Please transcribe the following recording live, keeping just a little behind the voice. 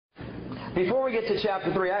Before we get to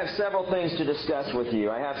chapter 3, I have several things to discuss with you.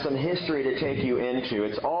 I have some history to take you into.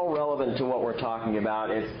 It's all relevant to what we're talking about.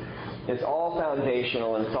 It's all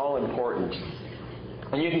foundational and it's all important.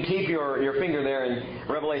 And you can keep your finger there in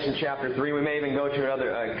Revelation chapter 3. We may even go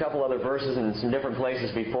to a couple other verses in some different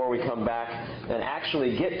places before we come back and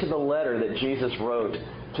actually get to the letter that Jesus wrote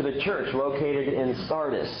to the church located in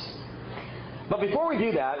Sardis. But before we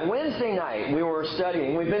do that, Wednesday night we've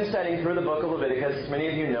been studying through the book of Leviticus. As many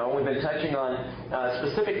of you know, we've been touching on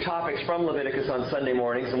specific topics from Leviticus on Sunday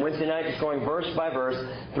mornings. And Wednesday night is going verse by verse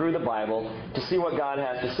through the Bible to see what God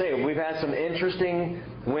has to say. We've had some interesting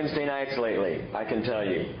Wednesday nights lately, I can tell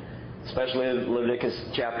you. Especially Leviticus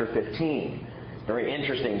chapter 15. Very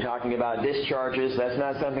interesting, talking about discharges. That's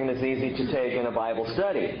not something that's easy to take in a Bible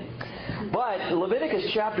study. But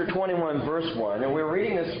Leviticus chapter 21 verse 1, and we're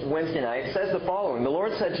reading this Wednesday night, says the following. The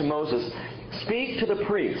Lord said to Moses, "Speak to the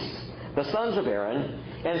priests, the sons of Aaron,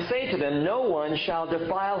 and say to them, no one shall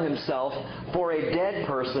defile himself for a dead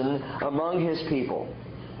person among his people."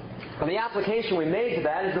 And the application we made to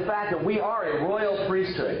that is the fact that we are a royal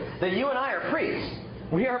priesthood. That you and I are priests.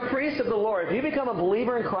 We are priests of the Lord. If you become a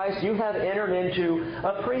believer in Christ, you have entered into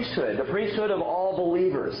a priesthood, the priesthood of all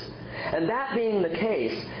believers. And that being the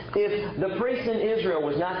case, if the priest in Israel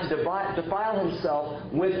was not to defile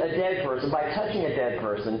himself with a dead person, by touching a dead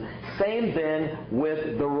person, same then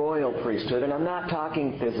with the royal priesthood. And I'm not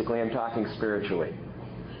talking physically, I'm talking spiritually.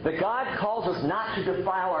 That God calls us not to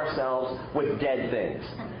defile ourselves with dead things.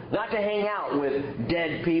 Not to hang out with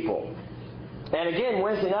dead people. And again,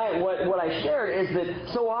 Wednesday night, what I shared is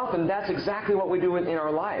that so often that's exactly what we do in our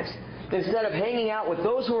lives. Instead of hanging out with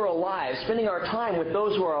those who are alive, spending our time with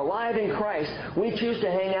those who are alive in Christ, we choose to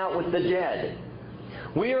hang out with the dead.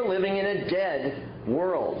 We are living in a dead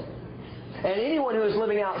world. And anyone who is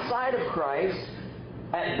living outside of Christ,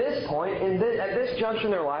 at this point, at this juncture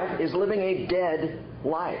in their life, is living a dead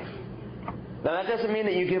life. Now that doesn't mean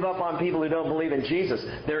that you give up on people who don't believe in Jesus.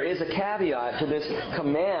 There is a caveat to this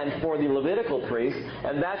command for the Levitical priest,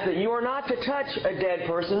 and that's that you are not to touch a dead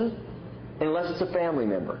person unless it's a family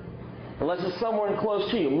member. Unless it's someone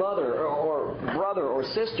close to you, mother or brother or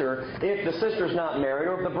sister, if the sister's not married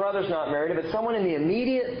or if the brother's not married. If it's someone in the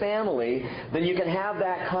immediate family, then you can have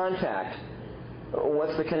that contact.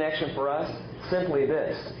 What's the connection for us? Simply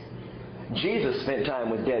this. Jesus spent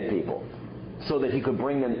time with dead people so that He could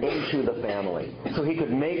bring them into the family. So He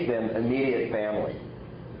could make them immediate family.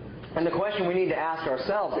 And the question we need to ask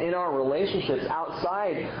ourselves in our relationships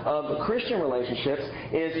outside of Christian relationships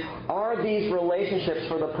is, are these relationships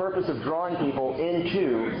for the purpose of drawing people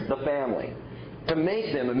into the family? To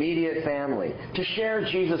make them immediate family? To share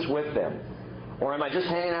Jesus with them? Or am I just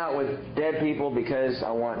hanging out with dead people because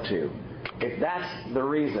I want to? If that's the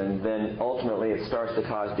reason, then ultimately it starts to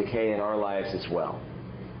cause decay in our lives as well.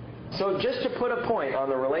 So just to put a point on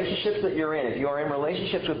the relationships that you're in, if you are in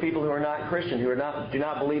relationships with people who are not Christian, who do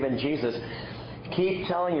not believe in Jesus, keep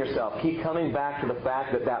telling yourself, keep coming back to the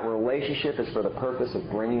fact that that relationship is for the purpose of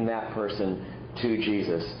bringing that person to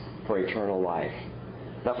Jesus for eternal life.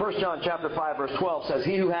 Now 1 John chapter 5 verse 12 says,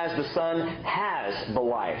 "He who has the Son has the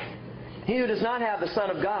life. He who does not have the Son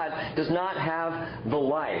of God does not have the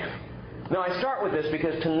life." Now I start with this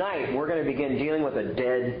because tonight we're going to begin dealing with a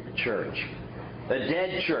dead church. The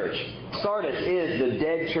dead church. Sardis is the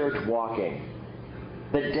dead church walking.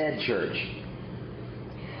 The dead church.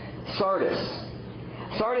 Sardis.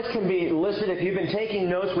 Sardis can be listed, if you've been taking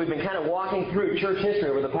notes, we've been kind of walking through church history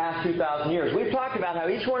over the past 2,000 years. We've talked about how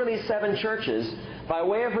each one of these 7 churches, by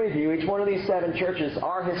way of review, each one of these 7 churches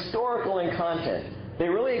are historical in content. They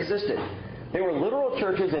really existed. They were literal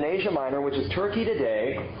churches in Asia Minor, which is Turkey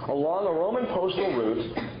today, along a Roman postal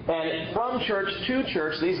route. And from church to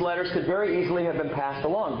church, these letters could very easily have been passed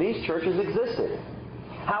along. These churches existed.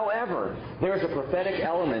 However, there is a prophetic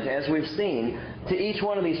element, as we've seen, to each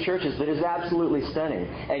one of these churches that is absolutely stunning.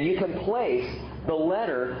 And you can place the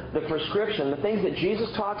letter, the prescription, the things that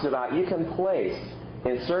Jesus talks about, you can place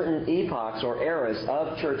in certain epochs or eras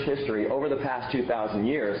of church history over the past 2,000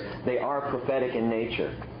 years. They are prophetic in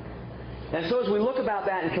nature. And so as we look about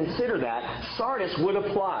that and consider that, Sardis would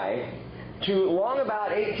apply to long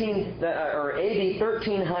about AD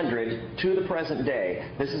 1300 to the present day.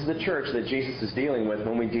 This is the church that Jesus is dealing with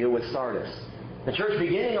when we deal with Sardis. The church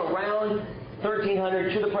beginning around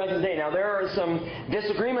 1300 to the present day. Now there are some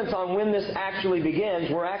disagreements on when this actually begins.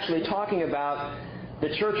 We're actually talking about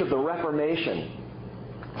the church of the Reformation.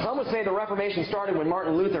 Some would say the Reformation started when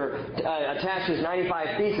Martin Luther attached his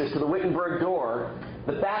 95 Theses to the Wittenberg door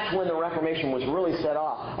But that's when the Reformation was really set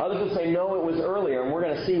off. Others would say, no, it was earlier, and we're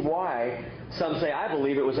going to see why. Some say, I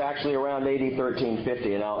believe it was actually around AD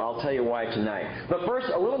 1350, and I'll tell you why tonight. But first,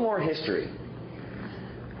 a little more history.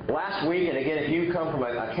 Last week, and again, if you come from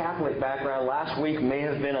a Catholic background, last week may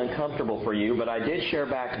have been uncomfortable for you, but I did share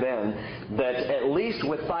back then that at least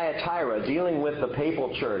with Thyatira, dealing with the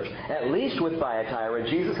papal church, at least with Thyatira,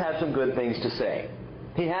 Jesus had some good things to say.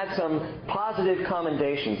 He had some positive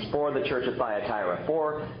commendations for the church of Thyatira,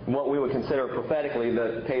 for what we would consider prophetically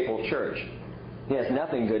the papal church. He has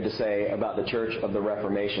nothing good to say about the church of the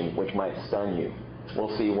Reformation, which might stun you.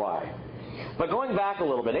 We'll see why. But going back a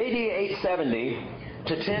little bit, AD 870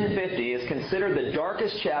 to 1050 is considered the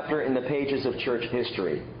darkest chapter in the pages of church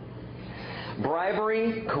history.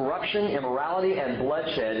 Bribery, corruption, immorality, and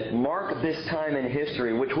bloodshed mark this time in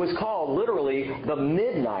history, which was called literally the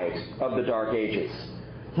midnight of the Dark Ages.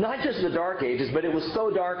 Not just the Dark Ages, but it was so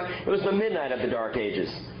dark, it was the midnight of the Dark Ages.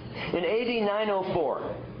 In AD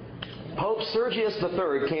 904, Pope Sergius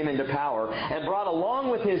III came into power and brought along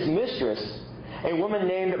with his mistress a woman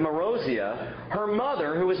named Marozia, her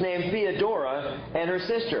mother, who was named Theodora, and her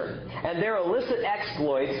sister. And their illicit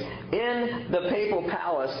exploits in the papal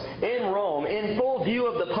palace in Rome, in full view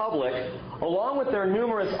of the public, along with their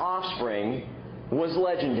numerous offspring, was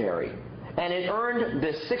legendary. And it earned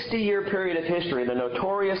this 60-year period of history the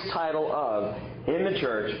notorious title of, in the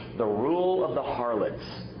church, the rule of the harlots.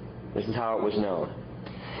 This is how it was known.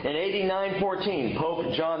 In AD 914,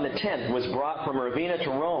 Pope John X was brought from Ravenna to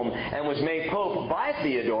Rome and was made Pope by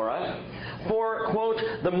Theodora for, quote,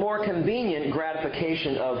 the more convenient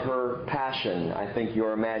gratification of her passion. I think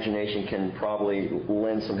your imagination can probably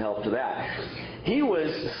lend some help to that. He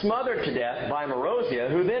was smothered to death by Marozia,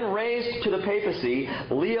 who then raised to the papacy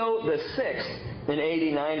Leo VI in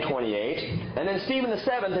AD 928, and then Stephen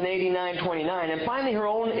VII in AD 929, and finally her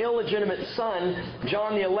own illegitimate son,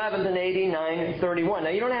 John XI, in AD 931. Now,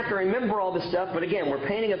 you don't have to remember all this stuff, but again, we're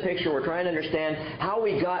painting a picture. We're trying to understand how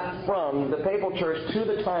we got from the papal church to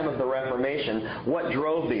the time of the Reformation, what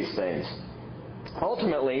drove these things.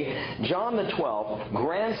 Ultimately, John XII,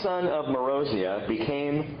 grandson of Marozia,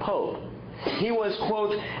 became pope. He was,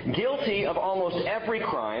 quote, guilty of almost every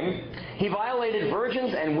crime. He violated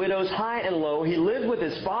virgins and widows high and low. He lived with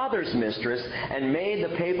his father's mistress and made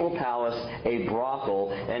the papal palace a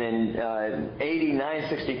brothel. And in AD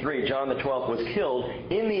 963, John XII was killed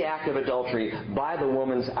in the act of adultery by the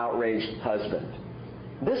woman's outraged husband.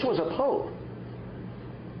 This was a pope.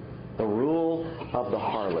 The rule of the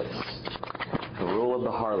harlots. The rule of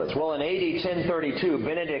the harlots. Well, in AD 1032,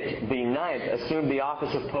 Benedict IX assumed the office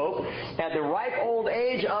of Pope at the ripe old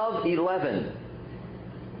age of 11.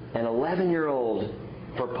 An 11-year-old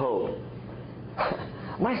for Pope.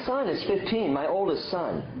 My son is 15, my oldest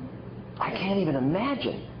son. I can't even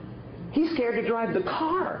imagine. He's scared to drive the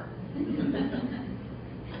car.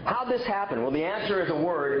 How'd this happen? Well, the answer is a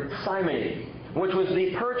word, simony, which was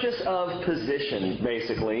the purchase of position,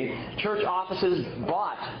 basically. Church offices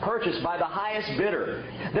purchased by the highest bidder.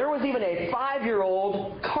 There was even a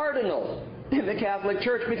 5-year-old cardinal in the Catholic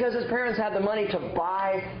Church because his parents had the money to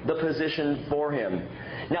buy the position for him.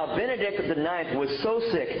 Now, Benedict IX was so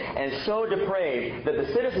sick and so depraved that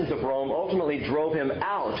the citizens of Rome ultimately drove him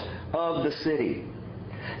out of the city.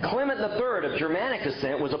 Clement III of Germanic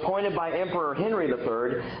descent was appointed by Emperor Henry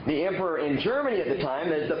III, the emperor in Germany at the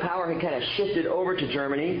time, as the power had kind of shifted over to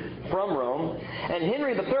Germany from Rome. And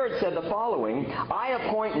Henry III said the following, I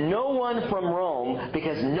appoint no one from Rome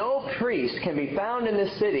because no priest can be found in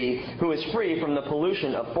this city who is free from the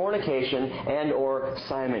pollution of fornication and or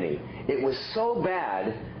simony. It was so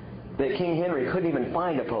bad that King Henry couldn't even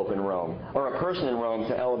find a pope in Rome, or a person in Rome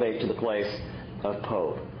to elevate to the place of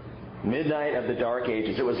pope. Midnight of the Dark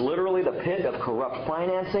Ages. It was literally the pit of corrupt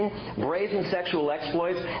financing, brazen sexual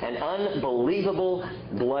exploits, and unbelievable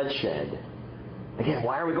bloodshed. Again,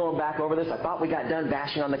 why are we going back over this? I thought we got done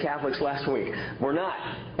bashing on the Catholics last week. We're not.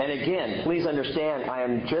 And again, please understand, I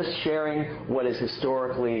am just sharing what is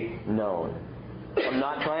historically known. I'm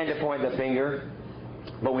not trying to point the finger,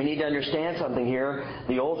 but we need to understand something here.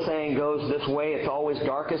 The old saying goes this way, it's always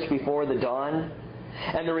darkest before the dawn.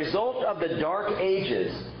 And the result of the Dark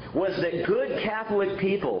Ages was that good Catholic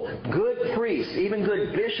people, good priests, even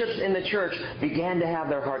good bishops in the church began to have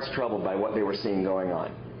their hearts troubled by what they were seeing going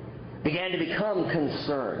on. Began to become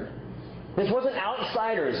concerned. This wasn't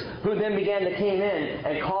outsiders who then began to come in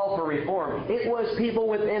and call for reform. It was people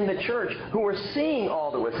within the church who were seeing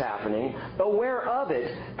all that was happening, aware of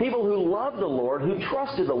it, people who loved the Lord, who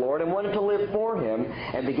trusted the Lord and wanted to live for Him,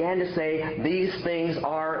 and began to say, these things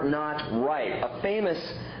are not right. A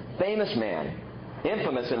famous man,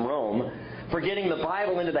 infamous in Rome, for getting the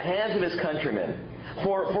Bible into the hands of his countrymen,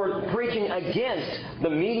 for preaching against the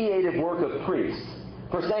mediative work of priests,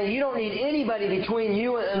 for saying you don't need anybody between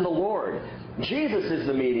you and the Lord. Jesus is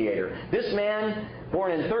the mediator. This man,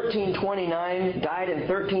 born in 1329, died in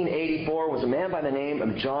 1384, was a man by the name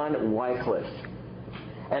of John Wycliffe.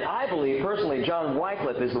 And I believe, personally, John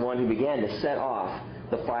Wycliffe is the one who began to set off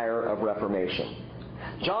the fire of Reformation.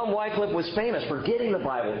 John Wycliffe was famous for getting the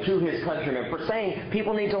Bible to his countrymen, for saying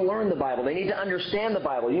people need to learn the Bible. They need to understand the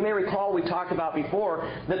Bible. You may recall we talked about before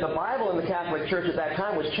that the Bible in the Catholic Church at that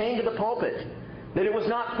time was chained to the pulpit. That it was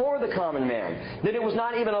not for the common man. That it was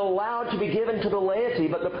not even allowed to be given to the laity,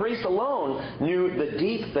 but the priest alone knew the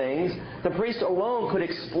deep things. The priest alone could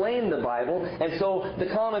explain the Bible, and so the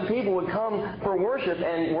common people would come for worship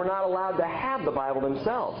and were not allowed to have the Bible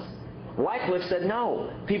themselves. Wycliffe said,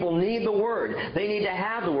 no, people need the Word. They need to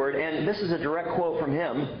have the Word, and this is a direct quote from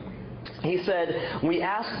him. He said, "We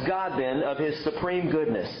ask God then of His supreme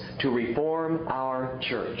goodness to reform our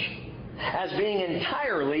church, as being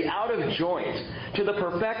entirely out of joint to the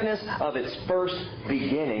perfectness of its first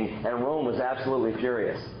beginning." And Rome was absolutely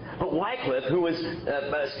furious. But Wycliffe, who was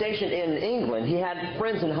stationed in England, he had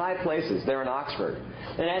friends in high places there in Oxford.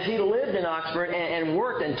 And as he lived in Oxford and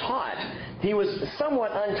worked and taught, he was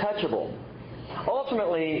somewhat untouchable.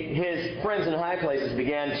 Ultimately, his friends in high places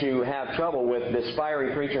began to have trouble with this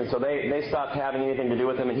fiery preacher, and so they stopped having anything to do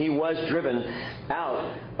with him, and he was driven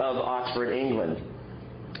out of Oxford, England.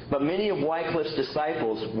 But many of Wycliffe's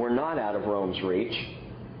disciples were not out of Rome's reach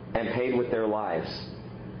and paid with their lives.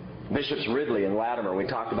 Bishops Ridley and Latimer, we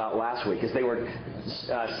talked about last week, as they were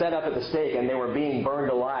set up at the stake and they were being burned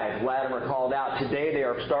alive, Latimer called out, "Today they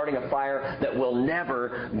are starting a fire that will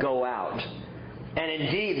never go out." And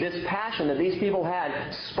indeed, this passion that these people had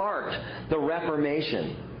sparked the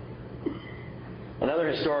Reformation. Another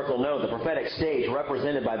historical note, the prophetic stage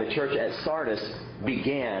represented by the church at Sardis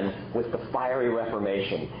began with the fiery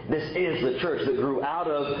Reformation. This is the church that grew out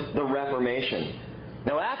of the Reformation.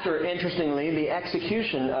 Now after, interestingly, the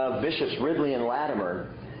execution of Bishops Ridley and Latimer,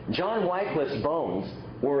 John Wycliffe's bones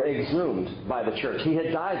were exhumed by the church. He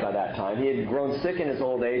had died by that time. He had grown sick in his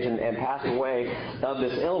old age and passed away of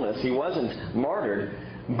this illness. He wasn't martyred,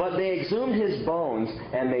 but they exhumed his bones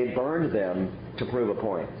and they burned them to prove a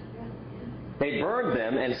point. They burned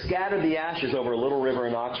them and scattered the ashes over a little river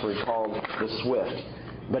in Oxford called the Swift.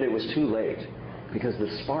 But it was too late because the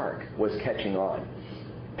spark was catching on.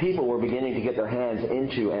 People were beginning to get their hands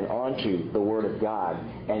into and onto the Word of God.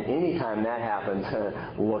 And anytime that happens,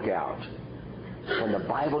 look out. When the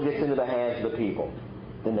Bible gets into the hands of the people,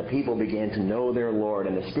 then the people begin to know their Lord,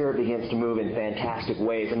 and the Spirit begins to move in fantastic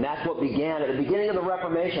ways. And that's what began at the beginning of the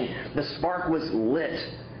Reformation. The spark was lit.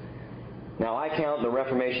 Now, I count the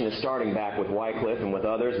Reformation as starting back with Wycliffe and with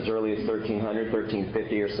others as early as 1300,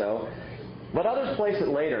 1350 or so. But others place it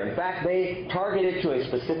later. In fact, they target it to a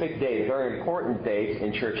specific date, a very important date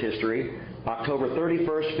in church history, October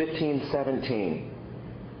 31st, 1517.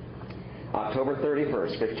 October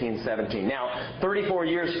 31st, 1517. Now, 34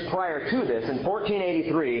 years prior to this, in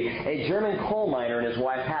 1483, a German coal miner and his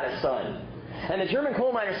wife had a son. And the German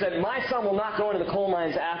coal miner said, "My son will not go into the coal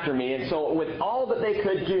mines after me." And so with all that they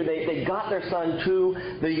could do, they got their son to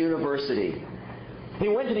the university. He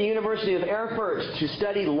went to the University of Erfurt to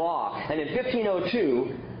study law. And in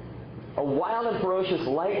 1502, a wild and ferocious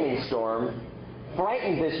lightning storm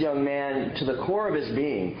frightened this young man to the core of his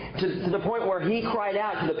being, to the point where he cried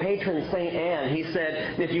out to the patron St. Anne. He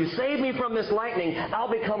said, "If you save me from this lightning, I'll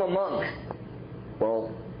become a monk."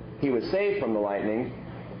 Well, he was saved from the lightning,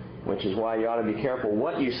 which is why you ought to be careful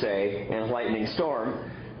what you say in a lightning storm.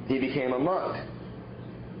 He became a monk.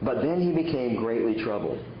 But then he became greatly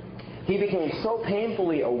troubled. He became so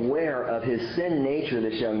painfully aware of his sin nature,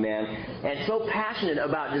 this young man, and so passionate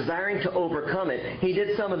about desiring to overcome it, he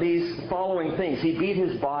did some of these following things. He beat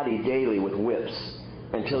his body daily with whips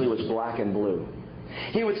until he was black and blue.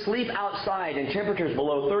 He would sleep outside in temperatures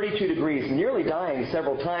below 32 degrees, nearly dying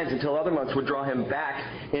several times until other monks would draw him back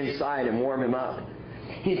inside and warm him up.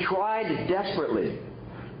 He tried desperately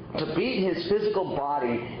to beat his physical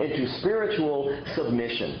body into spiritual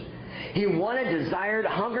submission. He wanted, desired,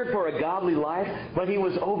 hungered for a godly life, but he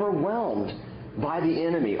was overwhelmed by the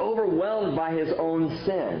enemy, overwhelmed by his own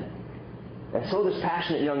sin. And so this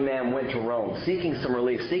passionate young man went to Rome, seeking some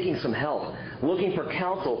relief, seeking some help, looking for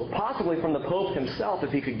counsel, possibly from the Pope himself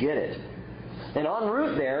if he could get it. And en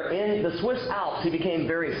route there, in the Swiss Alps, he became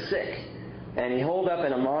very sick. And he holed up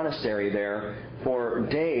in a monastery there for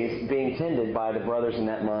days, being tended by the brothers in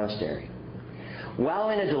that monastery. While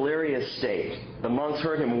in a delirious state, the monks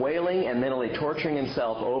heard him wailing and mentally torturing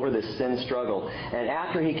himself over this sin struggle. And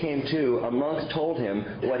after he came to, a monk told him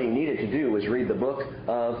what he needed to do was read the book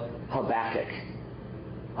of Habakkuk.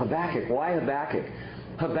 Habakkuk. Why Habakkuk?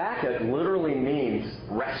 Habakkuk literally means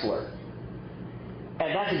wrestler.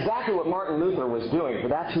 And that's exactly what Martin Luther was doing, for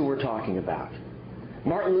that's who we're talking about.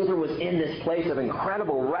 Martin Luther was in this place of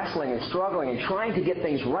incredible wrestling and struggling and trying to get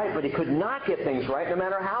things right, but he could not get things right no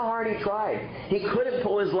matter how hard he tried. He couldn't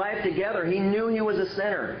pull his life together. He knew he was a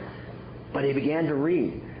sinner. But he began to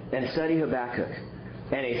read and study Habakkuk.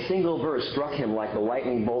 And a single verse struck him like the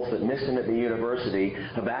lightning bolts that missed him at the university.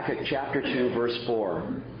 Habakkuk chapter 2, verse 4.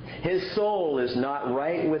 His soul is not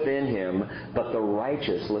right within him, but the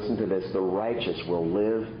righteous, listen to this, the righteous will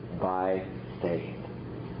live by faith.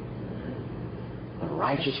 The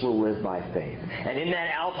righteous will live by faith. And in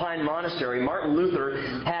that Alpine monastery, Martin Luther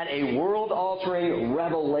had a world-altering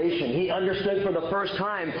revelation. He understood for the first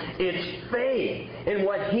time it's faith in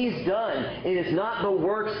what he's done. It is not the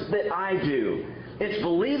works that I do. It's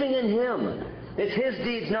believing in Him. It's His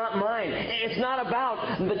deeds, not mine. It's not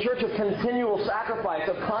about the church of continual sacrifice,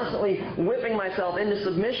 of constantly whipping myself into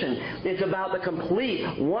submission. It's about the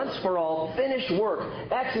complete, once-for-all, finished work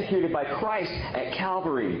executed by Christ at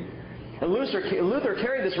Calvary. And Luther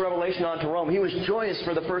carried this revelation on to Rome. He was joyous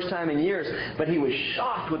for the first time in years, but he was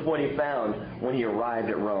shocked with what he found when he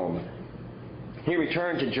arrived at Rome. He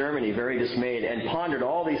returned to Germany very dismayed and pondered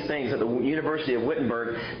all these things at the University of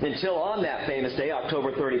Wittenberg until on that famous day,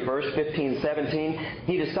 October 31st, 1517,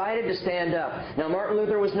 he decided to stand up. Now, Martin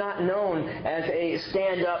Luther was not known as a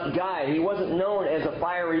stand-up guy. He wasn't known as a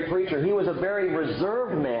fiery preacher. He was a very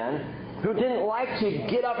reserved man who didn't like to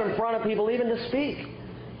get up in front of people even to speak.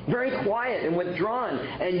 Very quiet and withdrawn.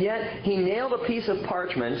 And yet, he nailed a piece of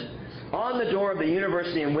parchment on the door of the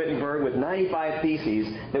university in Wittenberg with 95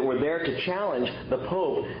 theses that were there to challenge the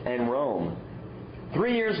Pope and Rome.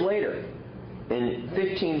 3 years later, in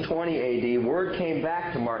 1520 AD, word came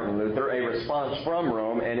back to Martin Luther, a response from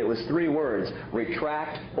Rome, and it was 3 words: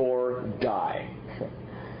 retract or die.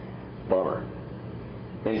 Bummer.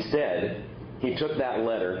 Instead, he took that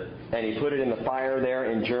letter and he put it in the fire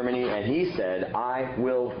there in Germany, and he said, I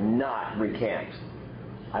will not recant.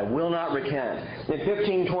 I will not recant. In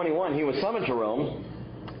 1521, he was summoned to Rome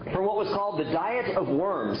for what was called the Diet of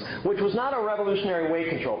Worms, which was not a revolutionary weight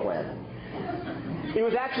control plan. It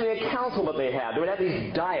was actually a council that they had. They would have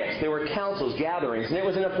these diets. They were councils, gatherings, and it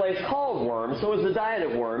was in a place called Worms, so it was the Diet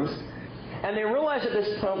of Worms. And they realized at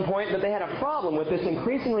this point that they had a problem with this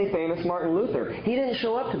increasingly famous Martin Luther. He didn't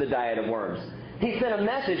show up to the Diet of Worms. He sent a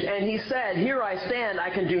message, and he said, here I stand, I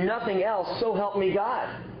can do nothing else, so help me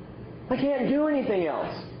God. I can't do anything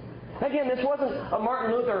else. Again, this wasn't a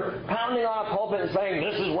Martin Luther pounding on a pulpit and saying,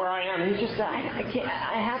 this is where I am. He just said,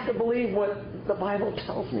 I have to believe what the Bible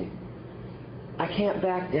tells me. I can't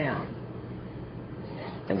back down.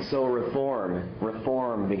 And so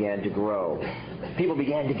reform began to grow. People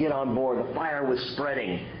began to get on board. The fire was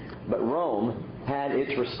spreading. But Rome had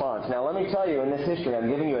its response. Now, let me tell you, in this history, I'm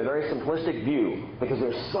giving you a very simplistic view because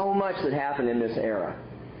there's so much that happened in this era.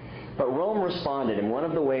 But Rome responded, and one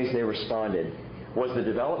of the ways they responded was the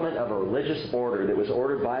development of a religious order that was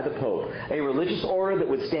ordered by the Pope. A religious order that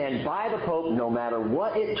would stand by the Pope no matter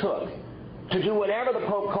what it took to do whatever the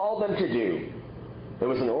Pope called them to do. There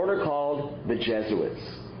was an order called the Jesuits.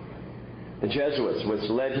 The Jesuits, which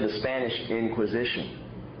led to the Spanish Inquisition.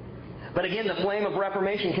 But again, the flame of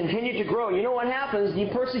Reformation continued to grow. You know what happens? You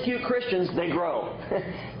persecute Christians, they grow.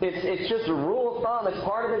 It's just a rule of thumb. It's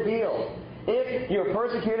part of the deal. If you're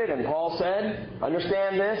persecuted, and Paul said,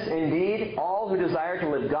 understand this, indeed, all who desire to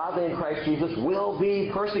live godly in Christ Jesus will be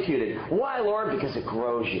persecuted. Why, Lord? Because it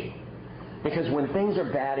grows you. Because when things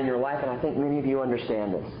are bad in your life, and I think many of you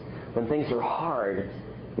understand this, when things are hard,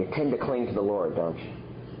 you tend to cling to the Lord, don't you?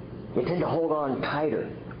 You tend to hold on tighter.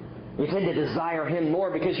 You tend to desire Him more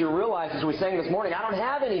because you realize, as we sang this morning, I don't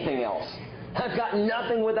have anything else. I've got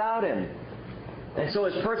nothing without Him. And so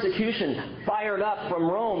as persecution fired up from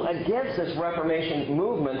Rome against this Reformation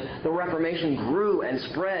movement, the Reformation grew and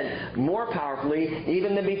spread more powerfully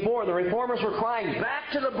even than before. The Reformers were crying,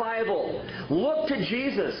 back to the Bible. Look to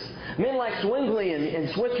Jesus. Men like Zwingli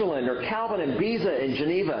in Switzerland, or Calvin and Beza in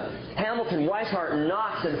Geneva, Hamilton, Weishart, and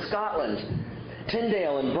Knox in Scotland,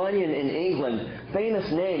 Tyndale and Bunyan in England,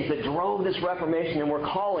 famous names that drove this Reformation and were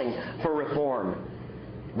calling for reform.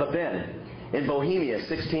 But then, in Bohemia,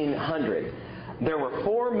 1600, there were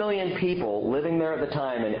 4 million people living there at the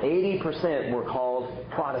time, and 80% were called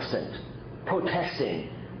Protestant, protesting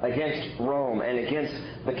against Rome and against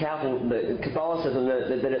the Catholicism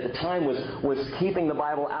that at the time was keeping the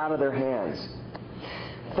Bible out of their hands.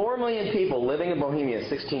 4 million people living in Bohemia,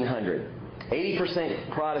 1600,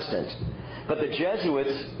 80% Protestant. But the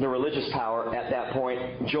Jesuits, the religious power at that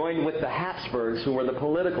point, joined with the Habsburgs, who were the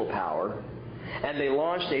political power, and they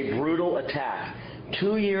launched a brutal attack.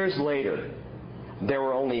 2 years later, there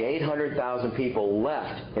were only 800,000 people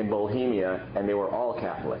left in Bohemia, and they were all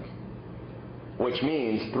Catholic. Which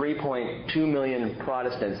means 3.2 million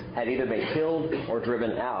Protestants had either been killed or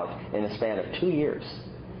driven out in a span of 2 years.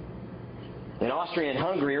 In Austria and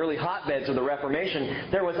Hungary, early hotbeds of the Reformation,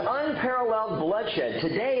 there was unparalleled bloodshed.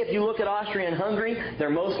 Today, if you look at Austria and Hungary,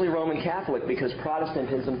 they're mostly Roman Catholic because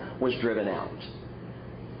Protestantism was driven out.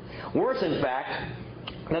 Worse, in fact,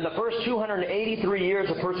 than the first 283 years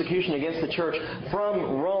of persecution against the church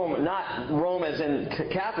from Rome, not Rome as in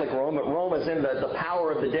Catholic Rome, but Rome as in the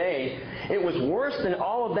power of the day, it was worse than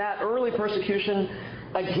all of that early persecution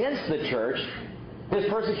against the church. This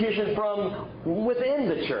persecution from within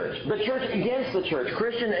the church against the church,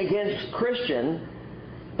 Christian against Christian.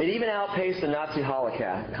 It even outpaced the Nazi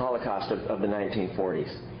Holocaust of the 1940s.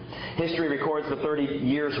 History records the 30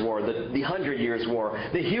 Years' War, the 100 Years' War,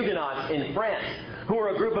 the Huguenots in France, who were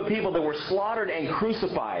a group of people that were slaughtered and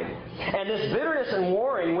crucified. And this bitterness and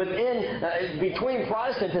warring between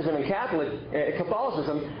Protestantism and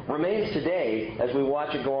Catholicism remains today as we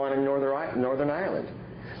watch it go on in Northern Ireland.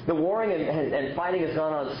 The warring and fighting has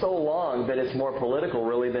gone on so long that it's more political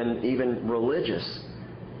really than even religious.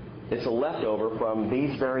 It's a leftover from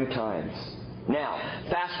these very times. Now,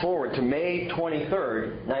 fast forward to May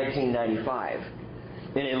 23rd, 1995.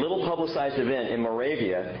 In a little publicized event in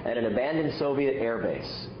Moravia at an abandoned Soviet air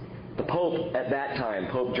base. The Pope at that time,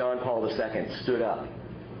 Pope John Paul II, stood up.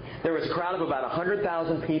 There was a crowd of about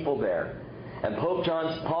 100,000 people there. And Pope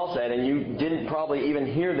John Paul said, and you didn't probably even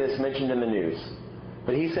hear this mentioned in the news,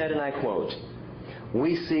 but he said, and I quote,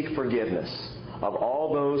 "We seek forgiveness of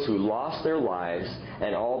all those who lost their lives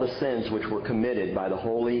and all the sins which were committed by the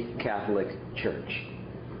Holy Catholic Church."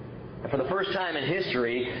 And for the first time in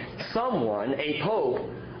history, someone, a pope,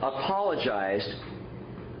 apologized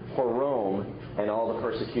for Rome and all the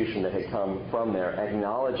persecution that had come from there,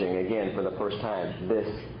 acknowledging again for the first time, this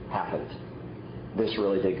happened. This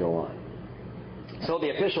really did go on. So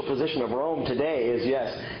the official position of Rome today is,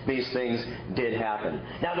 yes, these things did happen.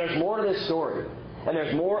 Now there's more to this story. And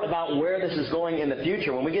there's more about where this is going in the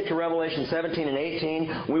future. When we get to Revelation 17 and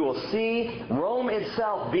 18, we will see Rome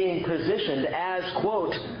itself being positioned as,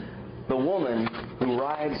 quote, the woman who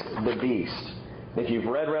rides the beast. If you've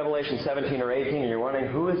read Revelation 17 or 18 and you're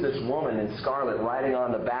wondering, who is this woman in scarlet riding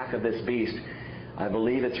on the back of this beast? I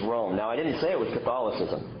believe it's Rome. Now, I didn't say it was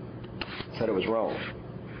Catholicism. I said it was Rome.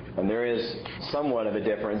 And there is somewhat of a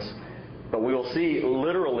difference. But we will see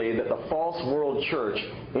literally that the false world church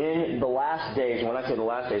in the last days, when I say the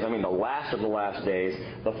last days, I mean the last of the last days,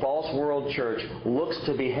 the false world church looks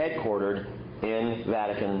to be headquartered in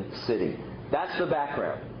Vatican City. That's the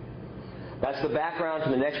background. That's the background to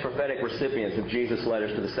the next prophetic recipients of Jesus'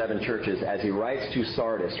 letters to the 7 churches as he writes to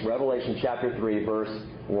Sardis. Revelation chapter 3, verse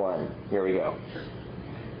 1. Here we go.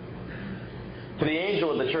 To the angel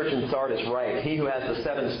of the church in Sardis write, he who has the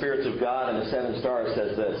 7 spirits of God and the 7 stars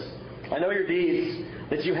says this, I know your deeds,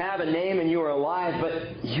 that you have a name and you are alive,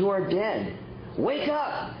 but you are dead. Wake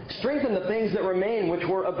up! Strengthen the things that remain which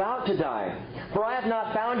were about to die. For I have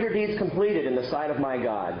not found your deeds completed in the sight of my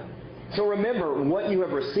God. So remember what you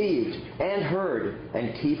have received and heard,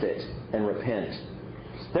 and keep it, and repent.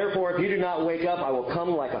 Therefore, if you do not wake up, I will come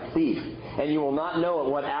like a thief, and you will not know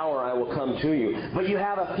at what hour I will come to you. But you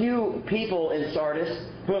have a few people in Sardis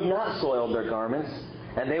who have not soiled their garments,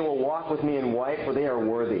 and they will walk with me in white, for they are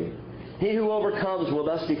worthy. He who overcomes will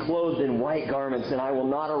thus be clothed in white garments, and I will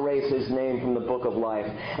not erase his name from the book of life.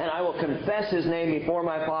 And I will confess his name before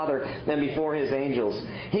my Father and before his angels.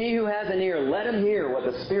 He who has an ear, let him hear what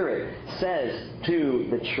the Spirit says to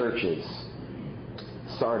the churches.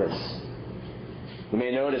 Sardis. You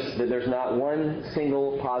may notice that there's not one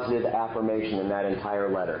single positive affirmation in that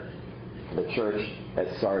entire letter to the church at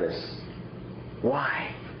Sardis.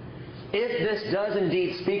 Why? If this does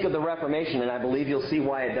indeed speak of the Reformation, and I believe you'll see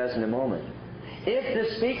why it does in a moment. If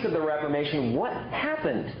this speaks of the Reformation, what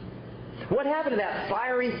happened? What happened to that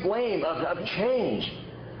fiery flame of change?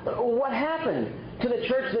 What happened to the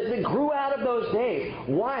church that grew out of those days?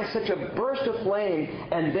 Why such a burst of flame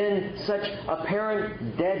and then such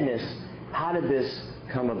apparent deadness? How did this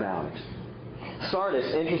come about?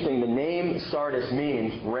 Sardis, interesting, the name Sardis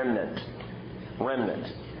means remnant.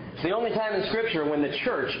 Remnant. It's the only time in Scripture when the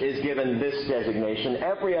church is given this designation.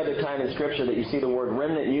 Every other time in Scripture that you see the word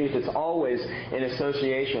remnant used, it's always in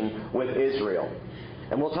association with Israel.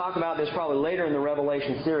 And we'll talk about this probably later in the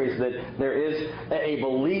Revelation series, that there is a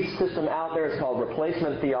belief system out there. It's called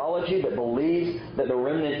replacement theology that believes that the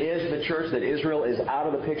remnant is the church, that Israel is out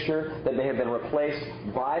of the picture, that they have been replaced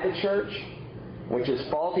by the church. which is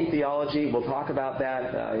faulty theology. We'll talk about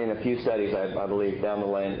that in a few studies, I believe, down the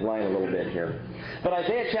line a little bit here. But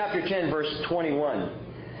Isaiah chapter 10, verse 21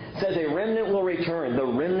 says, a remnant will return, the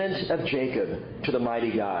remnant of Jacob, to the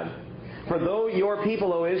mighty God. For though your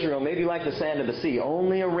people, O Israel, may be like the sand of the sea,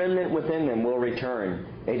 only a remnant within them will return.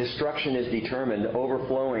 A destruction is determined,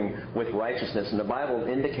 overflowing with righteousness. And the Bible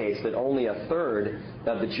indicates that only a third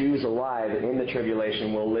of the Jews alive in the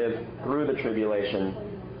tribulation will live through the tribulation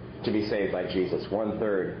to be saved by Jesus.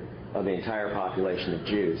 1/3 of the entire population of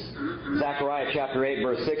Jews. Zechariah chapter 8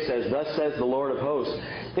 verse 6 says, thus says the Lord of hosts,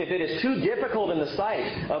 if it is too difficult in the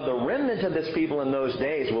sight of the remnant of this people in those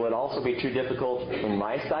days, will it also be too difficult in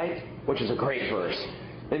my sight? Which is a great verse.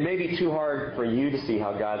 It may be too hard for you to see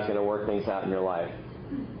how God's going to work things out in your life.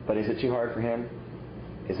 But is it too hard for Him?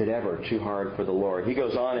 Is it ever too hard for the Lord? He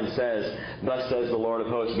goes on and says, thus says the Lord of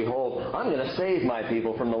hosts, behold, I'm going to save my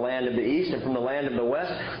people from the land of the east and from the land of the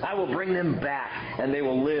west. I will bring them back, and they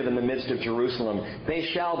will live in the midst of Jerusalem. They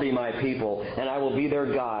shall be my people, and I will be their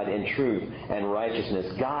God in truth and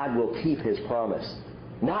righteousness. God will keep His promise,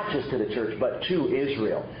 not just to the church, but to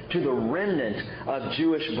Israel, to the remnant of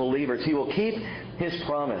Jewish believers. He will keep His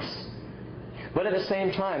promise. But at the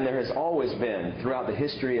same time, there has always been, throughout the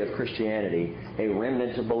history of Christianity, a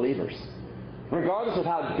remnant of believers. Regardless of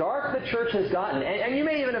how dark the church has gotten, and you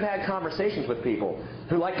may even have had conversations with people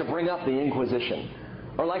who like to bring up the Inquisition,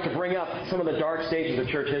 or like to bring up some of the dark stages of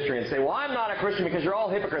church history and say, well, I'm not a Christian because you're all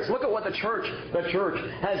hypocrites. Look at what the church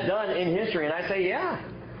has done in history. And I say, yeah,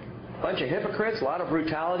 a bunch of hypocrites, a lot of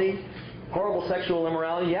brutality, horrible sexual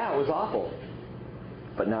immorality. Yeah, it was awful.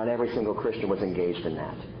 But not every single Christian was engaged in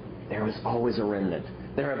that. There was always a remnant.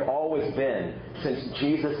 There have always been, since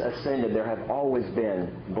Jesus ascended, there have always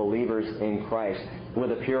been believers in Christ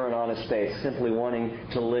with a pure and honest faith, simply wanting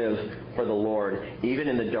to live for the Lord, even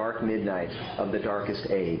in the dark midnight of the darkest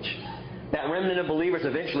age. That remnant of believers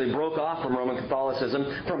eventually broke off from Roman Catholicism,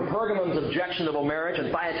 from Pergamon's objectionable marriage and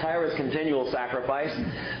Thyatira's continual sacrifice.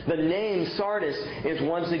 The name Sardis is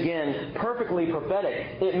once again perfectly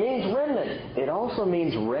prophetic. It means remnant. It also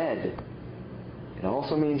means red. It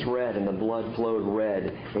also means red, and the blood flowed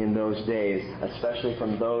red in those days, especially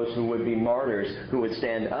from those who would be martyrs, who would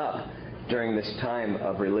stand up during this time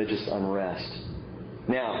of religious unrest.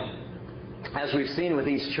 Now, as we've seen with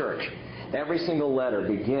East Church, every single letter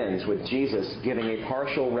begins with Jesus giving a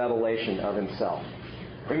partial revelation of Himself.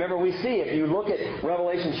 Remember, we see, if you look at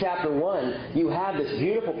Revelation chapter 1, you have this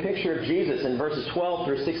beautiful picture of Jesus in verses 12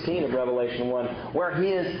 through 16 of Revelation 1, where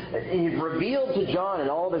He's revealed to John in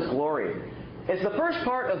all of His glory. It's the first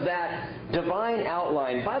part of that divine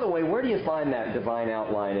outline. By the way, where do you find that divine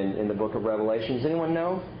outline in the book of Revelation? Does anyone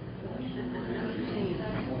know?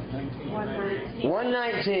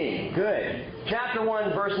 119. Good. Chapter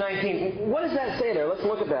 1, verse 19. What does that say there? Let's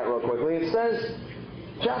look at that real quickly. It says,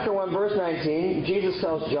 chapter 1, verse 19, Jesus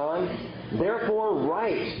tells John, therefore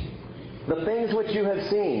write the things which you have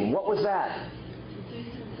seen. What was that?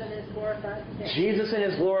 Jesus in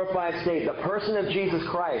His glorified state, the person of Jesus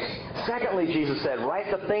Christ. Secondly, Jesus said, write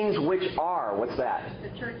the things which are. What's that? The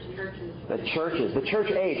churches. The churches. The church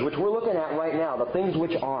age, which we're looking at right now. The things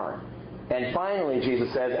which are. And finally,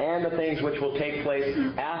 Jesus says, and the things which will take place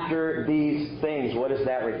after these things. What is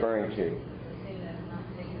that referring to?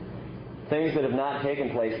 Things that have not taken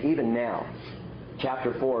place even now.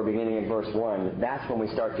 Chapter 4, beginning in verse 1. That's when we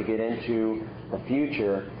start to get into the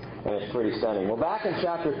future. And it's pretty stunning. Well, back in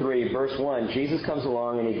chapter 3, verse 1, Jesus comes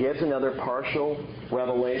along and He gives another partial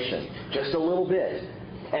revelation. Just a little bit.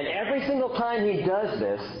 And every single time He does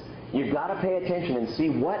this, you've got to pay attention and see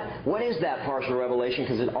what is that partial revelation,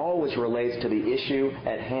 because it always relates to the issue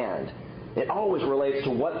at hand. It always relates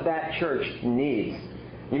to what that church needs.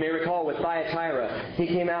 You may recall with Thyatira, he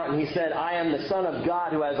came out and he said, I am the Son of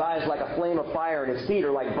God who has eyes like a flame of fire and His feet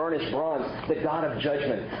are like burnished bronze, the God of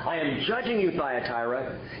judgment. I am judging you,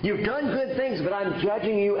 Thyatira. You've done good things, but I'm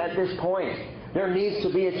judging you at this point. There needs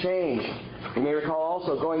to be a change. You may recall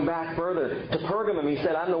also, going back further to Pergamum, he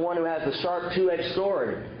said, I'm the one who has the sharp two-edged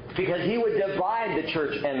sword, because he would divide the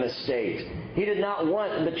church and the state. He did not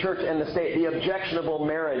want the church and the state, the objectionable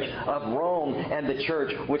marriage of Rome and the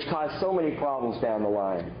church, which caused so many problems down the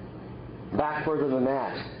line. Back further than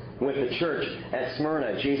that, with the church at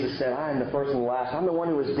Smyrna, Jesus said, I am the first and the last. I'm the one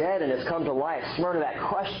who was dead and has come to life. Smyrna, that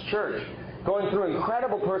crushed church, going through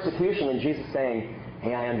incredible persecution, and Jesus saying,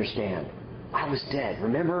 hey, I understand. I was dead.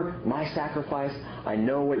 Remember my sacrifice? I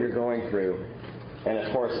know what you're going through. And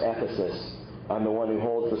of course, Ephesus. I'm the one who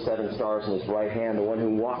holds the 7 stars in His right hand, the one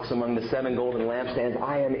who walks among the 7 golden lampstands.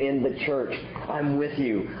 I am in the church. I'm with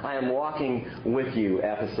you. I am walking with you,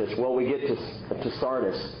 Ephesus. Well, we get to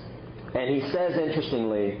Sardis. And he says,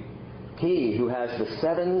 interestingly, He who has the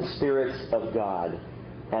 7 spirits of God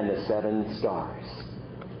and the 7 stars.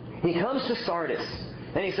 He comes to Sardis,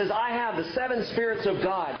 and he says, I have the 7 spirits of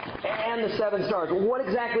God and the 7 stars. Well, what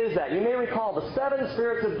exactly is that? You may recall the 7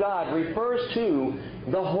 spirits of God refers to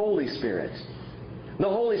the Holy Spirit. The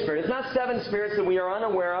Holy Spirit. It's not 7 spirits that we are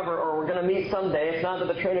unaware of or we're going to meet someday. It's not that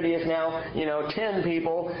the Trinity is now, 10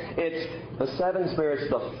 people. It's the 7 spirits,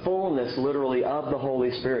 the fullness, literally, of the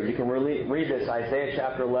Holy Spirit. You can really read this, Isaiah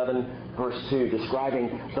chapter 11, verse 2, describing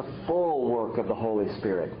the full work of the Holy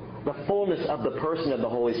Spirit. The fullness of the person of the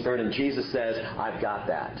Holy Spirit. And Jesus says, I've got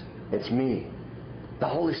that. It's me. The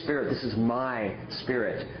Holy Spirit, this is my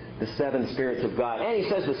Spirit. The 7 spirits of God. And he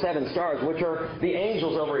says the 7 stars, which are the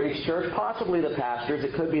angels over each church, possibly the pastors.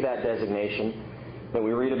 It could be that designation that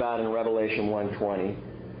we read about in Revelation 1:20.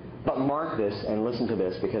 But mark this and listen to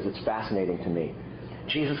this because it's fascinating to me.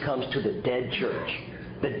 Jesus comes to the dead church.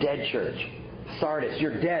 The dead church. Sardis,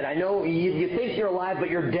 you're dead. I know you think you're alive,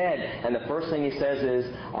 but you're dead. And the first thing he says is,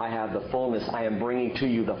 I have the fullness. I am bringing to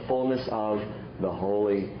you the fullness of the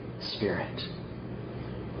Holy Spirit.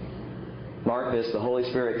 Mark this, the Holy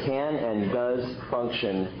Spirit can and does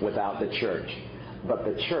function without the church. But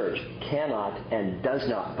the church cannot and does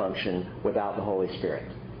not function without the Holy Spirit.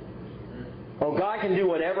 Oh, God can do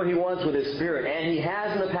whatever He wants with His Spirit, and He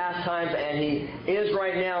has in the past times, and He is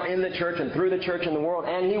right now in the church and through the church in the world,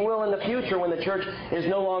 and He will in the future when the church is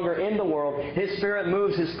no longer in the world. His Spirit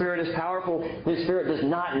moves. His Spirit is powerful. His Spirit does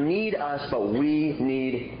not need us, but we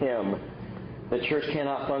need Him. The church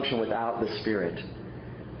cannot function without the Spirit.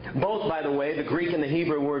 Both, by the way, the Greek and the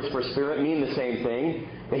Hebrew words for Spirit mean the same thing.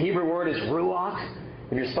 The Hebrew word is ruach.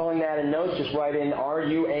 If you're spelling that in notes, just write in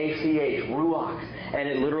R-U-A-C-H, ruach. And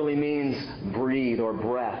it literally means breathe or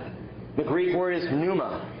breath. The Greek word is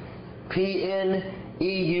pneuma, P-N-E-U-M-A,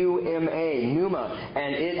 pneuma.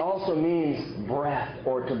 And it also means breath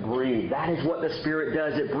or to breathe. That is what the Spirit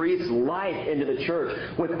does. It breathes life into the church.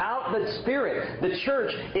 Without the Spirit, the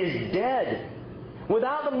church is dead.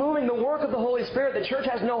 Without the moving, the work of the Holy Spirit, the church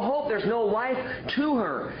has no hope. There's no life to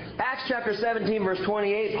her. Acts chapter 17, verse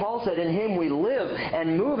 28, Paul said, in Him we live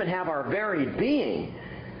and move and have our very being.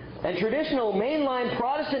 And traditional mainline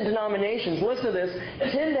Protestant denominations, listen to this,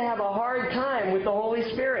 tend to have a hard time with the Holy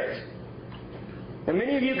Spirit. And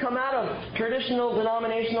many of you come out of traditional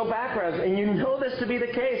denominational backgrounds, and you know this to be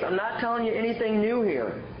the case. I'm not telling you anything new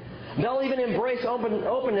here. They'll even embrace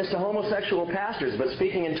openness to homosexual pastors, but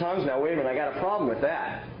speaking in tongues, now wait a minute, I got a problem with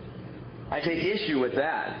that. I take issue with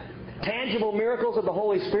that. Tangible miracles of the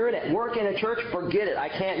Holy Spirit at work in a church, forget it. I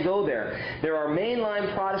can't go there. There are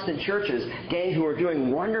mainline Protestant churches, gang, who are doing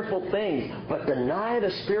wonderful things, but deny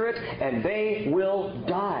the Spirit and they will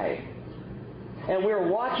die. And we're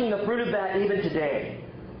watching the fruit of that even today.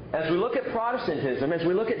 As we look at Protestantism, as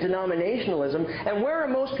we look at denominationalism, and where are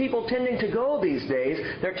most people tending to go these days?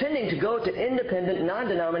 They're tending to go to independent,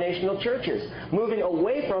 non-denominational churches, moving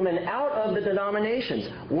away from and out of the denominations.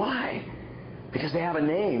 Why? Because they have a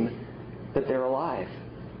name that they're alive,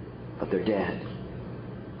 but they're dead.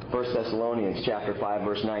 1 Thessalonians chapter 5,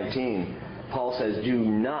 verse 19, Paul says, do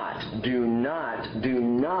not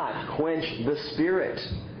quench the Spirit.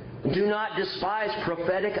 Do not despise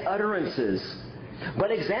prophetic utterances.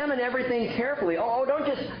 But examine everything carefully. Oh, don't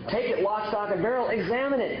just take it lock, stock, and barrel.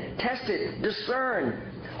 Examine it. Test it. Discern.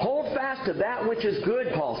 Hold fast to that which is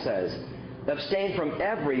good, Paul says. Abstain from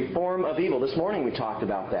every form of evil. This morning we talked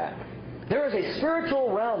about that. There is a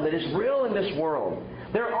spiritual realm that is real in this world.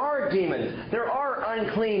 There are demons. There are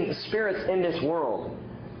unclean spirits in this world.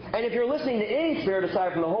 And if you're listening to any spirit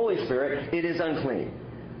aside from the Holy Spirit, it is unclean.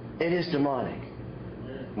 It is demonic.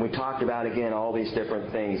 We talked about, again, all these different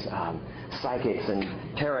things, psychics and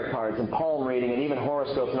tarot cards and palm reading and even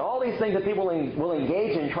horoscopes and all these things that people will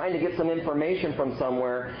engage in trying to get some information from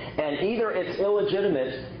somewhere. And either it's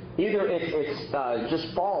illegitimate, either it's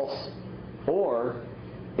just false, or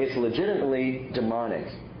it's legitimately demonic.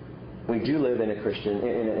 We do live in a Christian,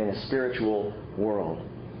 in a spiritual world.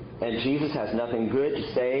 And Jesus has nothing good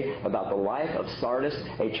to say about the life of Sardis,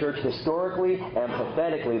 a church historically and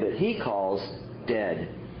prophetically that He calls dead.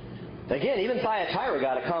 Again, even Thyatira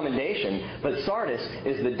got a commendation, but Sardis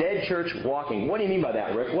is the dead church walking. What do you mean by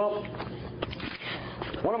that, Rick? Well,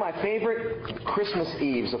 one of my favorite Christmas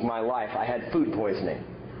Eves of my life, I had food poisoning.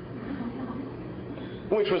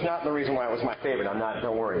 Which was not the reason why it was my favorite.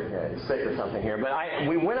 Don't worry, sick or something here. But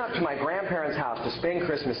we went up to my grandparents' house to spend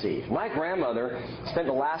Christmas Eve. My grandmother spent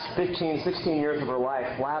the last 15, 16 years of her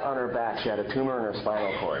life flat on her back. She had a tumor in her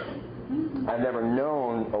spinal cord. I've never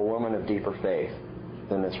known a woman of deeper faith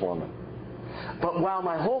than this woman. But while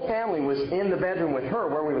my whole family was in the bedroom with her,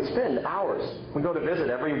 where we would spend hours, we'd go to visit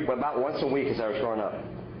about once a week as I was growing up.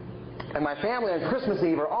 and my family on Christmas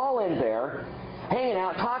Eve are all in there, hanging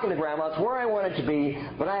out, talking to Grandma. It's where I wanted to be,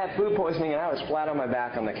 but I had food poisoning, and I was flat on my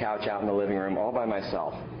back on the couch out in the living room all by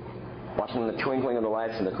myself, watching the twinkling of the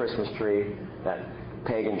lights in the Christmas tree, that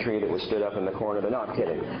pagan tree that was stood up in the corner. No, I'm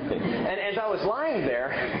kidding. And as I was lying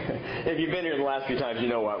there, if you've been here the last few times, you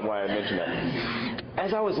know why I mentioned that.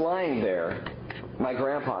 As I was lying there, my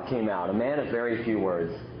grandpa came out, a man of very few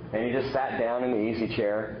words, and he just sat down in the easy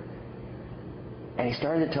chair, and he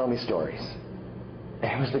started to tell me stories.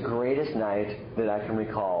 It was the greatest night that I can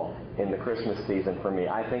recall in the Christmas season for me.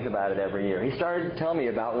 I think about it every year. He started to tell me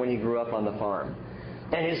about when he grew up on the farm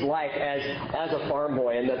and his life as a farm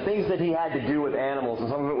boy and the things that he had to do with animals. And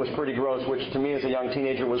some of it was pretty gross, which to me as a young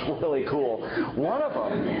teenager was really cool. One of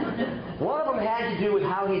them had to do with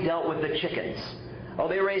how he dealt with the chickens. Oh,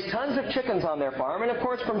 they raised tons of chickens on their farm, and of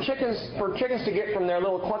course, for chickens to get from their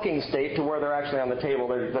little clucking state to where they're actually on the table,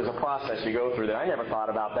 there's a process you go through there. I never thought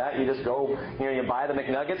about that. You just go, you buy the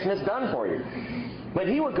McNuggets, and it's done for you. But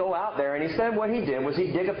he would go out there, and he said what he did was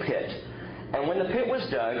he'd dig a pit. And when the pit was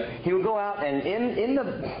dug, he would go out, and in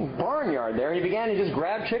the barnyard there, he began to just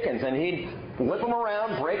grab chickens, and he'd whip them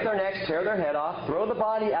around, break their necks, tear their head off, throw the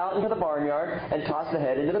body out into the barnyard, and toss the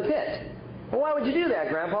head into the pit. Well, why would you do that,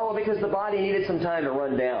 Grandpa? Well, because the body needed some time to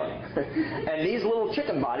run down. And these little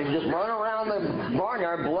chicken bodies just run around the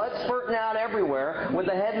barnyard, blood spurting out everywhere, with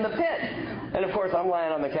the head in the pit. And of course, I'm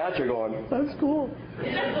lying on the couch here going, that's cool.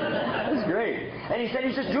 That's great. And he said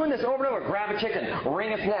he's just doing this over and over. Grab a chicken,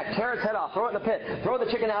 wring its neck, tear its head off, throw it in the pit, throw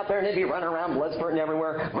the chicken out there, and he'd be running around, blood spurting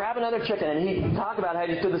everywhere. Grab another chicken, and he'd talk about how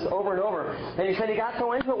he just did this over and over. And he said he got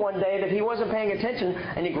so into it one day that he wasn't paying attention,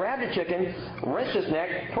 and he grabbed a chicken, wrenched its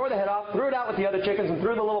neck, tore the head off, threw it out with the other chickens, and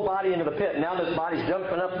threw the little body into the pit. And now this body's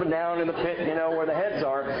jumping up and down in the pit, where the heads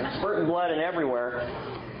are, spurting blood and everywhere.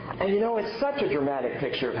 And it's such a dramatic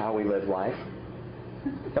picture of how we live life.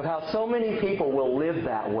 Of how so many people will live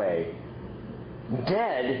that way.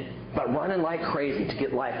 Dead, but running like crazy to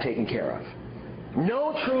get life taken care of.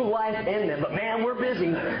 No true life in them, but man, we're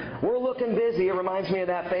busy. We're looking busy. It reminds me of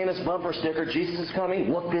that famous bumper sticker, Jesus is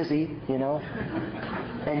coming, look busy,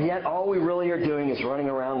 And yet all we really are doing is running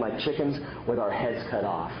around like chickens with our heads cut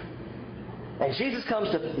off. And Jesus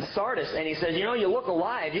comes to Sardis and he says, you look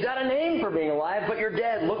alive. You got a name for being alive, but you're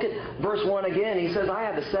dead. Look at verse 1 again. He says, I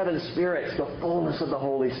have the 7 spirits, the fullness of the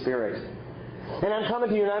Holy Spirit. And I'm coming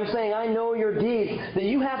to you and I'm saying, I know your deeds, that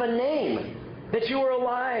you have a name, that you are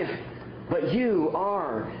alive, but you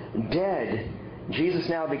are dead. Jesus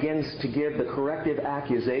now begins to give the corrective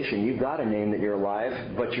accusation. You've got a name that you're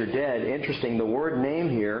alive, but you're dead. Interesting, the word name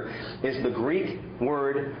here is the Greek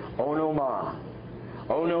word onoma.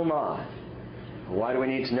 Onoma. Why do we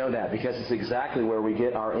need to know that? Because it's exactly where we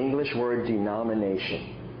get our English word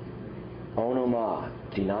denomination. Onoma,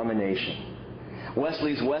 denomination.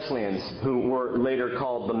 Wesley's Wesleyans, who were later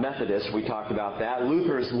called the Methodists, we talked about that.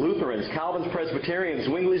 Luther's Lutherans, Calvin's Presbyterians,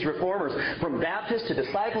 Zwingli's Reformers, from Baptists to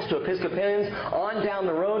Disciples to Episcopalians, on down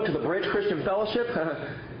the road to the Bridge Christian Fellowship.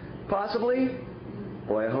 Possibly?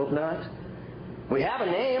 Boy, I hope not. We have a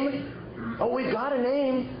name. Oh, we've got a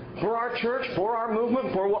name. For our church, for our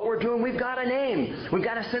movement, for what we're doing, we've got a name. We've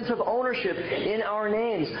got a sense of ownership in our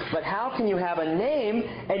names. But how can you have a name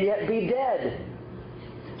and yet be dead?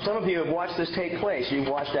 Some of you have watched this take place. You've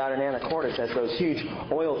watched out in Anacortes as those huge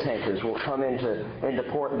oil tankers will come into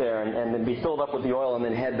port there and then be filled up with the oil and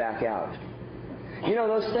then head back out.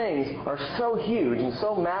 Those things are so huge and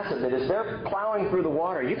so massive that as they're plowing through the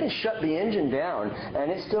water, you can shut the engine down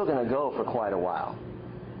and it's still going to go for quite a while.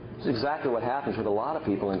 It's exactly what happens with a lot of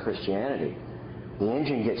people in Christianity. The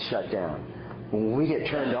engine gets shut down. We get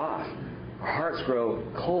turned off. Our hearts grow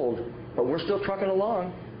cold, but we're still trucking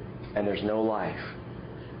along, and there's no life.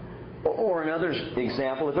 Or another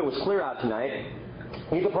example, if it was clear out tonight,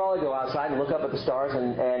 you could probably go outside and look up at the stars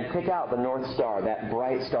and pick out the North Star, that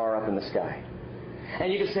bright star up in the sky.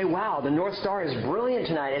 And you could say, wow, the North Star is brilliant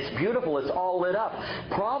tonight. It's beautiful. It's all lit up.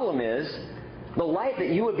 Problem is, the light that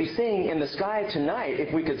you would be seeing in the sky tonight,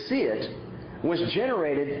 if we could see it, was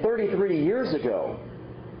generated 33 years ago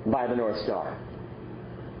by the North Star.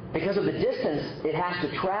 Because of the distance it has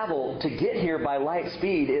to travel to get here by light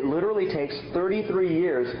speed, it literally takes 33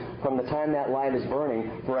 years from the time that light is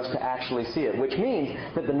burning for us to actually see it. Which means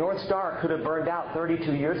that the North Star could have burned out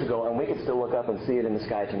 32 years ago and we could still look up and see it in the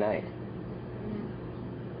sky tonight.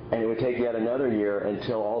 And it would take yet another year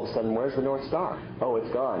until all of a sudden, where's the North Star? Oh,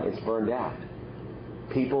 it's gone. It's burned out.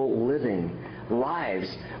 People living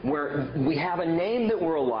lives where we have a name that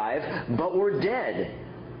we're alive, but we're dead.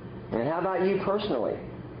 And how about you personally?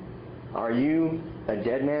 Are you a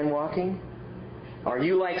dead man walking? Are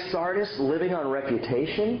you like Sardis, living on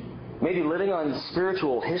reputation? Maybe living on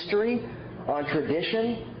spiritual history, on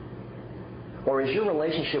tradition? Or is your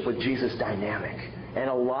relationship with Jesus dynamic and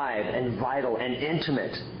alive and vital and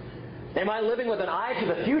intimate? Am I living with an eye to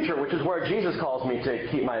the future, which is where Jesus calls me to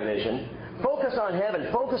keep my vision? Focused on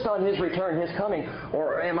heaven, focused on His return, His coming?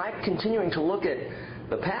 Or am I continuing to look at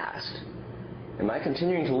the past? Am I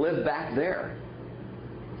continuing to live back there?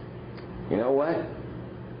 You know what?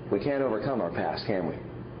 We can't overcome our past, can we?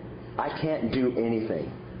 I can't do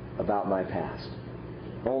anything about my past.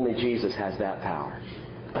 Only Jesus has that power.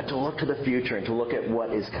 But to look to the future and to look at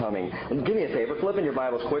what is coming. And do me a favor, flip in your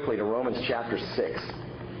Bibles quickly to Romans chapter 6.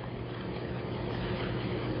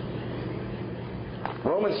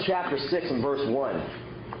 Romans chapter 6 and verse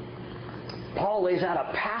 1. Paul lays out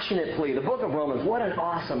a passionate plea. The book of Romans, what an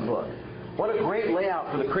awesome book. What a great layout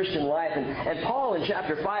for the Christian life. And Paul in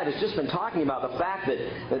chapter 5 has just been talking about the fact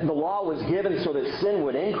that the law was given so that sin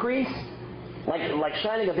would increase. Like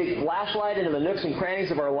shining a big flashlight into the nooks and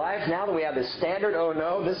crannies of our lives. Now that we have this standard, oh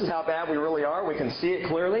no, this is how bad we really are. We can see it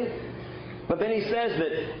clearly. But then he says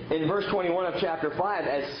that in verse 21 of chapter 5,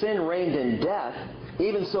 as sin reigned in death,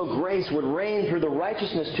 even so grace would reign through the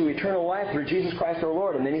righteousness to eternal life through Jesus Christ our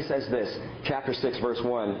Lord. And then he says this, chapter 6, verse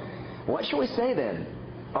 1. What shall we say then?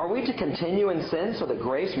 Are we to continue in sin so that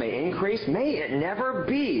grace may increase? May it never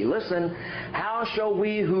be. Listen, how shall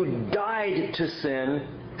we who died to sin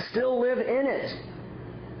still live in it?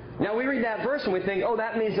 Now we read that verse and we think, oh,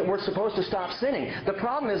 that means that we're supposed to stop sinning. The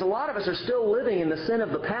problem is a lot of us are still living in the sin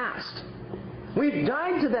of the past. We've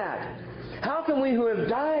died to that. How can we who have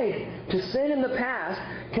died to sin in the past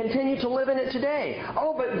continue to live in it today?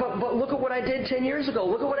 Oh, but look at what I did 10 years ago.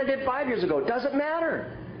 Look at what I did 5 years ago. It doesn't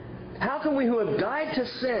matter. How can we who have died to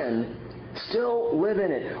sin still live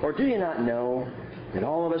in it? Or do you not know that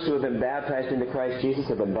all of us who have been baptized into Christ Jesus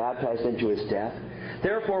have been baptized into His death?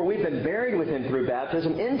 Therefore, we've been buried with Him through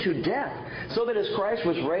baptism into death, so that as Christ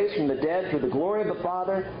was raised from the dead through the glory of the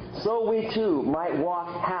Father, so we too might walk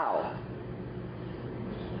how?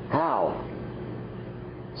 How?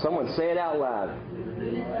 Someone say it out loud.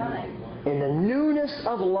 In the newness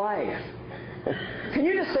of life. Can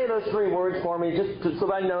you just say those three words for me, just so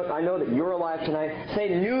that I know that you're alive tonight? Say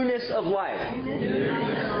newness of life.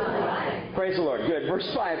 Newness of life. Praise the Lord. Good. Verse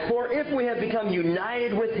 5. For if we have become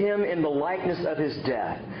united with Him in the likeness of His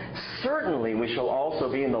death, certainly we shall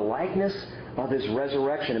also be in the likeness of His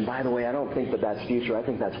resurrection. And by the way, I don't think that that's future. I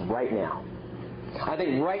think that's right now. I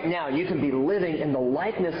think right now you can be living in the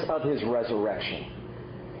likeness of His resurrection.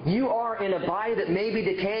 You are in a body that may be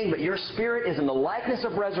decaying, but your spirit is in the likeness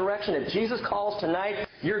of resurrection. If Jesus calls tonight,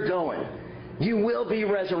 you're going. You will be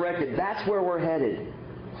resurrected. That's where we're headed.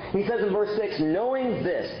 He says in verse 6, knowing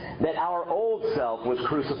this, that our old self was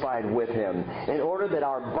crucified with Him, in order that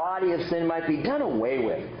our body of sin might be done away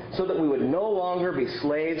with, so that we would no longer be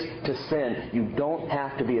slaves to sin. You don't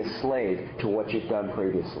have to be a slave to what you've done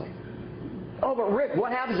previously. Oh, but Rick,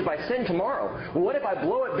 what happens if I sin tomorrow? Well, what if I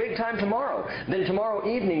blow it big time tomorrow? Then tomorrow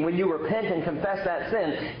evening when you repent and confess that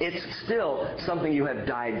sin, it's still something you have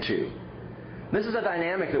died to. This is a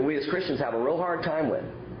dynamic that we as Christians have a real hard time with.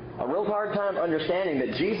 A real hard time understanding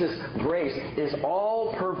that Jesus' grace is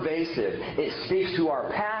all pervasive. It speaks to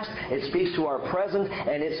our past, it speaks to our present,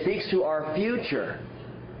 and it speaks to our future.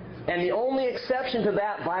 And the only exception to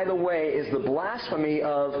that, by the way, is the blasphemy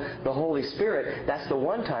of the Holy Spirit. That's the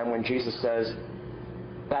one time when Jesus says,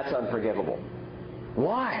 that's unforgivable.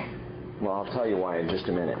 Why? Well, I'll tell you why in just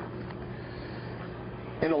a minute.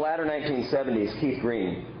 In the latter 1970s, Keith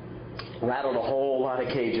Green rattled a whole lot of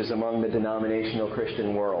cages among the denominational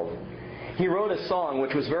Christian world. He wrote a song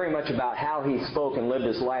which was very much about how he spoke and lived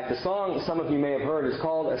his life. The song, some of you may have heard, is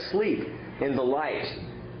called Asleep in the Light.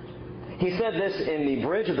 He said this in the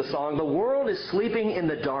bridge of the song, the world is sleeping in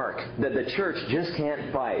the dark that the church just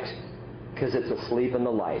can't fight because it's asleep in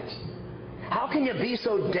the light. How can you be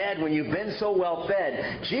so dead when you've been so well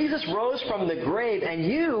fed? Jesus rose from the grave and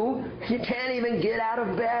you can't even get out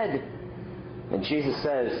of bed. And Jesus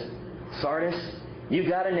says, Sardis, you've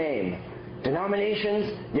got a name.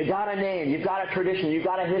 Denominations, you got a name, you've got a tradition, you've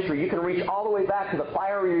got a history. You can reach all the way back to the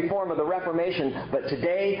fiery reform of the Reformation, but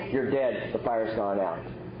today you're dead. The fire's gone out.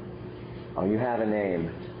 Oh, you have a name,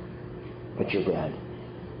 but you're dead.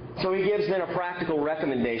 So he gives then a practical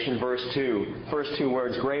recommendation, verse 2. First two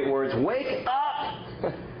words, great words. Wake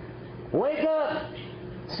up! Wake up!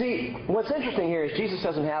 See, what's interesting here is Jesus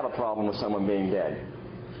doesn't have a problem with someone being dead.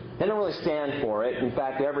 They don't really stand for it. In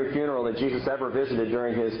fact, every funeral that Jesus ever visited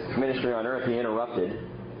during His ministry on earth, He interrupted.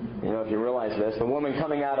 You know, if you realize this, the woman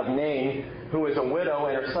coming out of Nain, who was a widow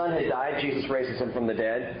and her son had died, Jesus raises him from the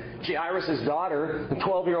dead. Jairus' daughter, the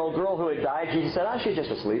 12-year-old girl who had died, Jesus said, she's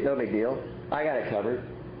just asleep, no big deal. I got it covered.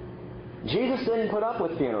 Jesus didn't put up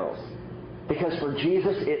with funerals. Because for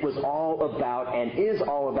Jesus, it was all about and is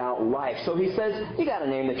all about life. So he says, you got to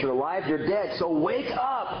name that you're alive, you're dead. So wake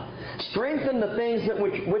up. Strengthen the things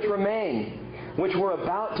which remain, which were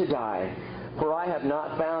about to die. For I have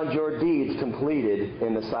not found your deeds completed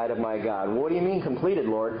in the sight of my God. What do you mean completed,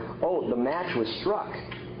 Lord? Oh, the match was struck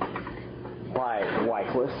by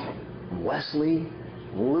Wycliffe, Wesley,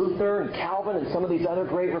 Luther, and Calvin, and some of these other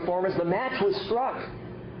great reformers. The match was struck,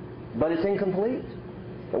 but it's incomplete.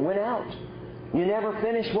 It went out. You never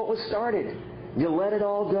finished what was started. You let it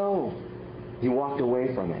all go. You walked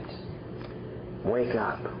away from it. Wake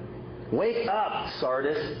up. Wake up,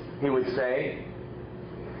 Sardis, he would say.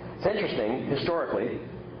 It's interesting, historically,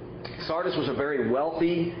 Sardis was a very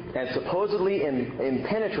wealthy and supposedly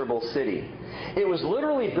impenetrable city. It was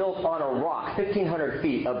literally built on a rock 1,500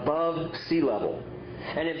 feet above sea level.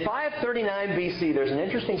 And in 539 BC, there's an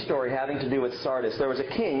interesting story having to do with Sardis. There was a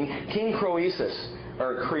king, King Croesus,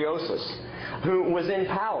 who was in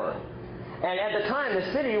power. And at the time,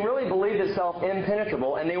 the city really believed itself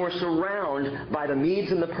impenetrable, and they were surrounded by the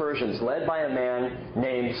Medes and the Persians, led by a man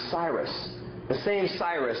named Cyrus. The same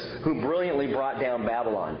Cyrus who brilliantly brought down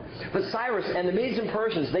Babylon. But Cyrus and the Medes and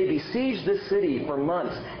Persians, they besieged this city for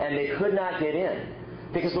months, and they could not get in.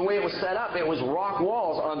 Because the way it was set up, it was rock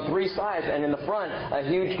walls on three sides, and in the front, a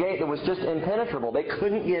huge gate that was just impenetrable. They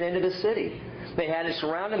couldn't get into the city. They had it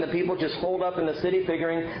surrounded, and the people just holed up in the city,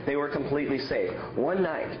 figuring they were completely safe. One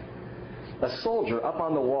night, a soldier up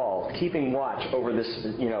on the wall, keeping watch over this,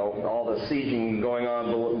 all the sieging going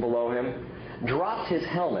on below him, dropped his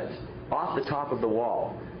helmet off the top of the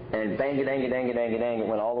wall, and bang-a-dang-a-dang-a-dang-a-dang, it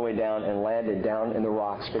went all the way down and landed down in the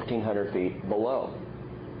rocks 1,500 feet below.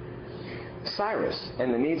 Cyrus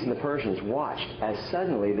and the Medes and the Persians watched as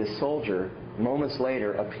suddenly this soldier, moments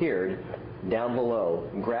later, appeared down below,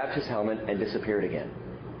 grabbed his helmet, and disappeared again.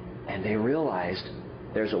 And they realized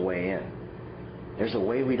there's a way in. There's a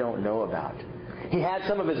way we don't know about. He had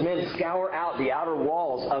some of his men scour out the outer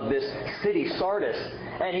walls of this city, Sardis,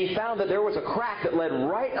 and he found that there was a crack that led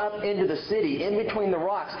right up into the city, in between the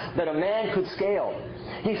rocks, that a man could scale.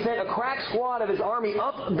 He sent a crack squad of his army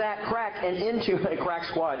up that crack and into the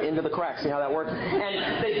crack. See how that works?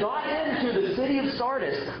 And they got into the city of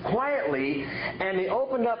Sardis quietly, and they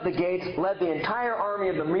opened up the gates, led the entire army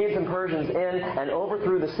of the Medes and Persians in, and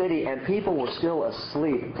overthrew the city, and people were still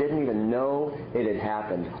asleep, didn't even know it had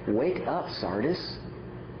happened. Wake up, Sardis.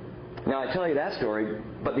 Now, I tell you that story,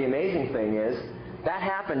 but the amazing thing is, that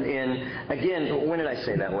happened when did I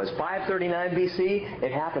say that was? 539 BC.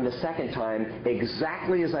 It happened a second time,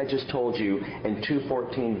 exactly as I just told you, in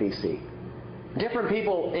 214 BC. Different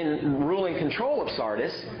people in ruling control of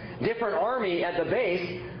Sardis, different army at the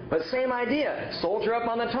base, but same idea. Soldier up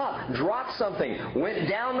on the top, dropped something, went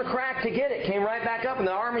down the crack to get it, came right back up, and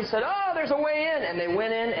the army said, oh, there's a way in. And they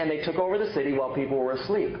went in, and they took over the city while people were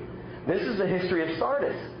asleep. This is the history of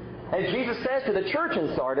Sardis. And Jesus says to the church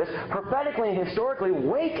in Sardis, prophetically and historically,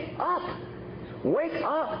 wake up. Wake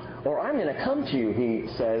up, or I'm going to come to you, he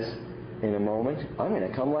says in a moment. I'm going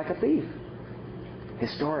to come like a thief.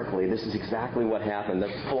 Historically, this is exactly what happened. The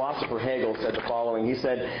philosopher Hegel said the following. He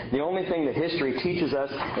said, the only thing that history teaches us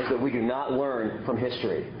is that we do not learn from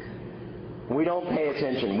history. We don't pay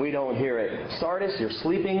attention. We don't hear it. Sardis, you're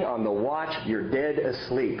sleeping on the watch. You're dead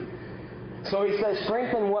asleep. So he says,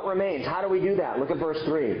 strengthen what remains. How do we do that? Look at verse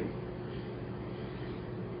 3.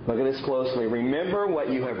 Look at this closely. Remember what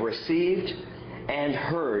you have received and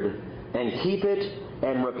heard, and keep it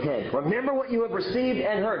and repent. Remember what you have received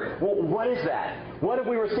and heard. Well, what is that? What have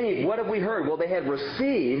we received? What have we heard? Well, they had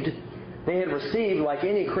received, like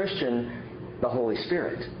any Christian, the Holy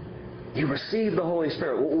Spirit. You received the Holy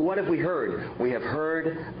Spirit. Well, what have we heard? We have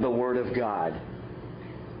heard the Word of God.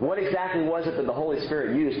 What exactly was it that the Holy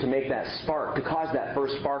Spirit used to make that spark, to cause that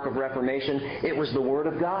first spark of reformation? It was the Word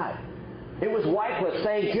of God. It was Wycliffe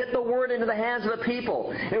saying, get the Word into the hands of the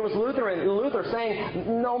people. It was Luther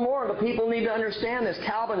saying, no more. The people need to understand this.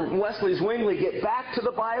 Calvin, Wesley, Zwingli, get back to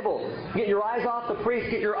the Bible. Get your eyes off the priest.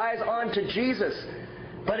 Get your eyes on to Jesus.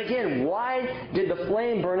 But again, why did the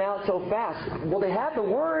flame burn out so fast? Well, they had the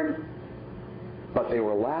Word, but they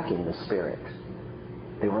were lacking the Spirit.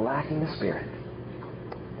 They were lacking the Spirit.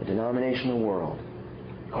 The denominational world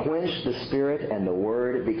quenched the Spirit, and the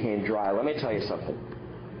Word became dry. Let me tell you something.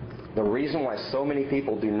 The reason why so many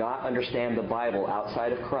people do not understand the Bible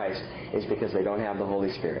outside of Christ is because they don't have the Holy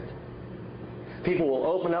Spirit. People will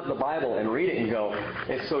open up the Bible and read it and go,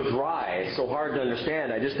 it's so dry, it's so hard to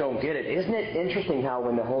understand, I just don't get it. Isn't it interesting how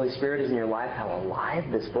when the Holy Spirit is in your life, how alive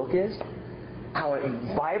this book is? How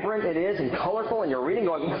vibrant it is and colorful, and you're reading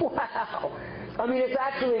going, wow, I mean, it's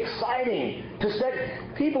actually exciting to study.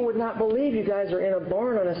 People would not believe you guys are in a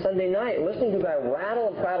barn on a Sunday night listening to a guy rattle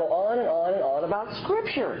and prattle on and on and on about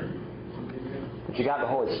Scripture. But you got the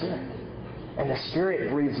Holy Spirit. And the Spirit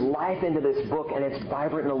breathes life into this book, and it's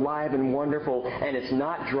vibrant and alive and wonderful, and it's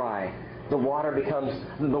not dry. The Word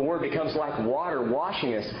becomes like water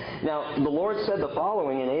washing us. Now, the Lord said the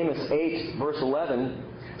following in Amos 8, verse 11,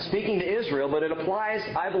 speaking to Israel, but it applies,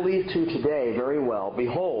 I believe, to today very well.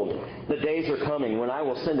 Behold, the days are coming when I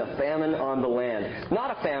will send a famine on the land.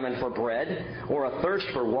 Not a famine for bread or a thirst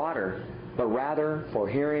for water, but rather for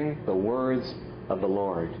hearing the words of the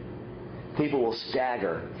Lord. People will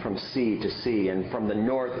stagger from sea to sea and from the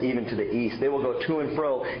north even to the east. They will go to and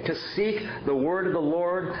fro to seek the word of the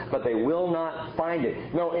Lord, but they will not find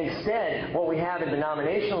it. No, instead, what we have in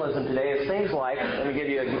denominationalism today is things like, let me give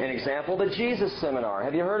you an example, the Jesus Seminar.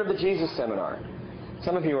 Have you heard of the Jesus Seminar?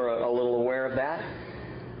 Some of you are a little aware of that.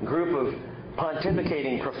 A group of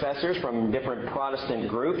pontificating professors from different Protestant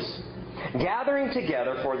groups gathering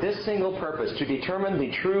together for this single purpose, to determine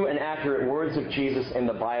the true and accurate words of Jesus in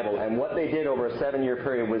the Bible. And what they did over a 7-year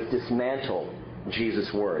period was dismantle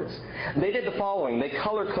Jesus' words. They did the following. They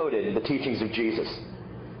color-coded the teachings of Jesus.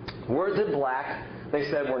 Words in black,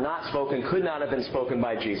 they said, were not spoken, could not have been spoken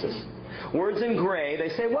by Jesus. Words in gray, they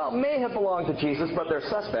say, well, may have belonged to Jesus, but they're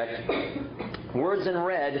suspect. Words in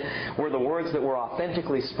red were the words that were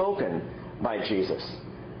authentically spoken by Jesus.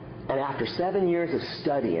 And after 7 years of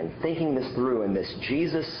study and thinking this through in this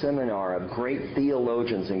Jesus Seminar of great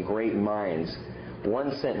theologians and great minds,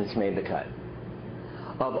 one sentence made the cut.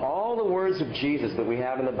 Of all the words of Jesus that we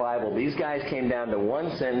have in the Bible, these guys came down to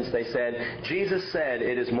one sentence. They said, Jesus said,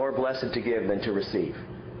 it is more blessed to give than to receive.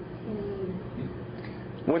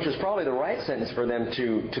 Which was probably the right sentence for them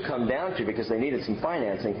to come down to, because they needed some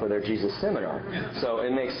financing for their Jesus Seminar. So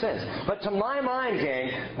it makes sense. But to my mind,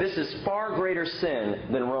 gang, this is far greater sin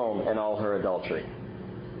than Rome and all her adultery.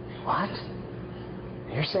 What?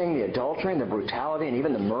 You're saying the adultery and the brutality and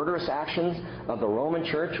even the murderous actions of the Roman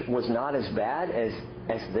church was not as bad as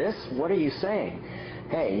this? What are you saying?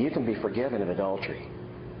 Hey, you can be forgiven of adultery.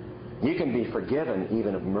 You can be forgiven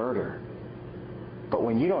even of murder. But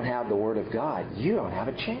when you don't have the Word of God, you don't have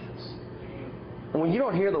a chance. And when you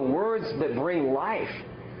don't hear the words that bring life,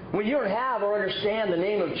 when you don't have or understand the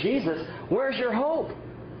name of Jesus, where's your hope?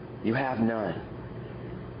 You have none.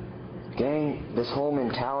 Gang, this whole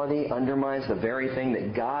mentality undermines the very thing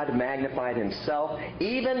that God magnified Himself,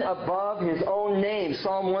 even above His own name.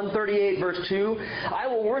 Psalm 138, verse 2, I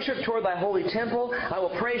will worship toward Thy holy temple. I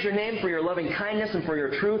will praise Your name for Your loving kindness and for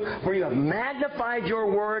Your truth, for You have magnified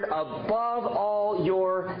Your word above all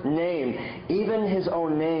Your name. Even His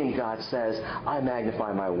own name, God says, I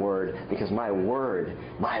magnify My word, because My word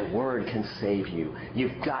can save you.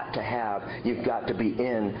 You've got to be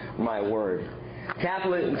in My word.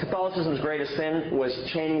 Catholicism's greatest sin was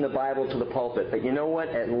chaining the Bible to the pulpit. But you know what?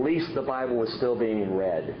 At least the Bible was still being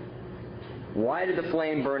read. Why did the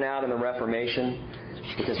flame burn out in the Reformation?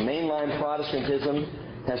 Because mainline Protestantism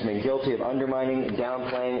has been guilty of undermining,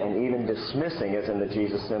 downplaying, and even dismissing, as in the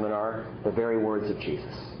Jesus Seminar, the very words of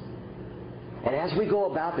Jesus. And as we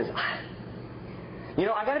go about this, I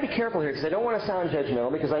got to be careful here, because I don't want to sound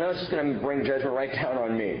judgmental, because I know it's just going to bring judgment right down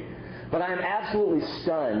on me. But I am absolutely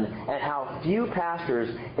stunned at how few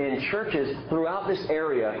pastors in churches throughout this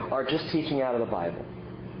area are just teaching out of the Bible.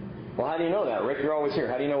 Well, how do you know that? Rick, you're always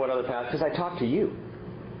here. How do you know what other pastors? Because I talk to you.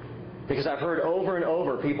 Because I've heard over and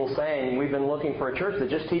over people saying, we've been looking for a church that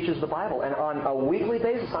just teaches the Bible. And on a weekly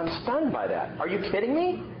basis, I'm stunned by that. Are you kidding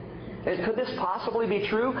me? Could this possibly be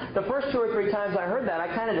true? The first 2 or 3 times I heard that, I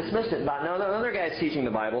kind of dismissed it. Thought, no, another guy's teaching the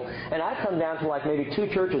Bible. And I've come down to like maybe 2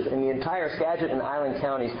 churches in the entire Skagit and Island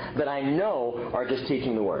counties that I know are just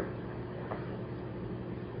teaching the Word.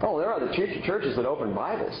 Oh, there are the churches that open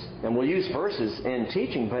Bibles and will use verses in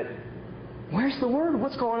teaching, but where's the Word?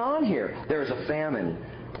 What's going on here? There's a famine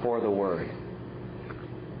for the Word.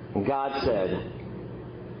 And God said,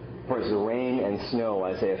 for as the rain and snow,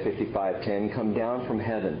 Isaiah 55:10, come down from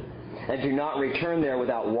heaven, and do not return there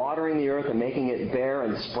without watering the earth and making it bear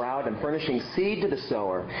and sprout and furnishing seed to the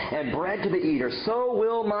sower and bread to the eater, so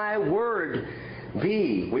will my word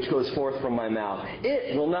be which goes forth from my mouth.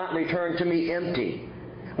 It will not return to me empty,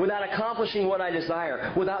 without accomplishing what I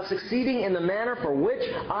desire, without succeeding in the manner for which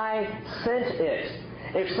I sent it.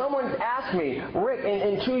 If someone asked me, Rick,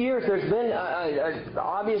 in 2 years there's been a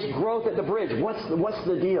obvious growth at the bridge, what's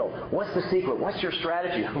the deal? What's the secret? What's your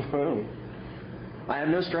strategy? I have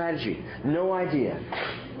no strategy, no idea,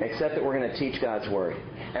 except that we're going to teach God's Word.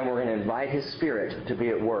 And we're going to invite His Spirit to be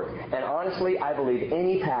at work. And honestly, I believe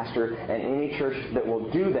any pastor and any church that will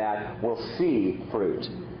do that will see fruit.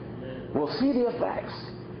 we'll see the effects.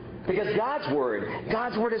 Because God's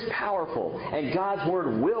Word is powerful, and God's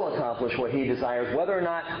Word will accomplish what He desires, whether or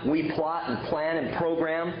not we plot and plan and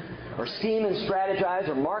program, or scheme and strategize,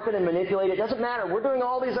 or market and manipulate. It doesn't matter. We're doing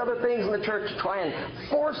all these other things in the church to try and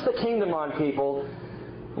force the kingdom on people.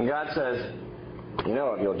 And God says,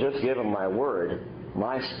 if you'll just give them my Word,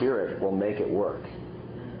 my Spirit will make it work.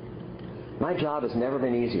 My job has never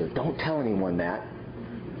been easier. Don't tell anyone that.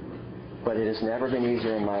 But it has never been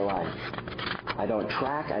easier in my life. I don't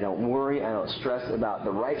track, I don't worry, I don't stress about the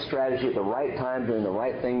right strategy at the right time, doing the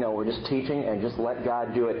right thing. No, we're just teaching and just let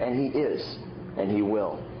God do it. And He is. And He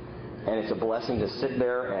will. And it's a blessing to sit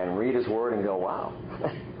there and read His Word and go, wow,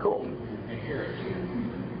 cool. And hear it too.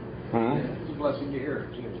 It's a blessing to hear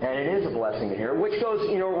it too. And it is a blessing to hear, which goes,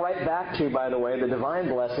 right back to, by the way, the divine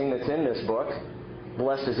blessing that's in this book.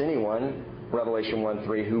 Blessed is anyone, Revelation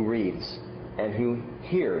 1:3, who reads and who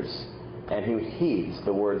hears and who heeds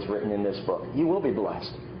the words written in this book. You will be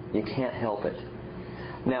blessed. You can't help it.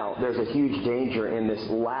 Now, there's a huge danger in this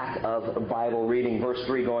lack of Bible reading. Verse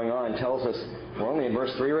 3 going on tells us, we're only in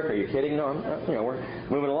verse 3, Rick. Are you kidding? No, we're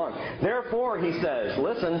moving along. Therefore, he says,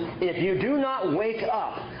 listen, if you do not wake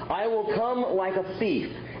up, I will come like a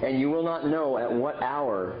thief, and you will not know at what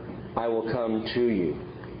hour I will come to you.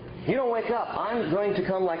 You don't wake up, I'm going to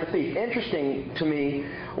come like a thief. Interesting to me,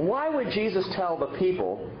 why would Jesus tell the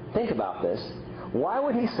people, think about this, why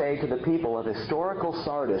would He say to the people of historical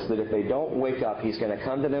Sardis that if they don't wake up, He's going to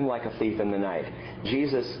come to them like a thief in the night?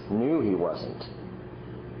 Jesus knew He wasn't.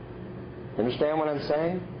 Understand what I'm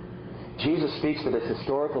saying? Jesus speaks to this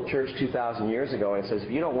historical church 2,000 years ago and says,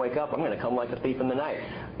 if you don't wake up, I'm going to come like a thief in the night.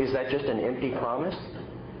 Is that just an empty promise?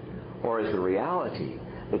 Or is the reality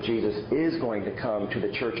that Jesus is going to come to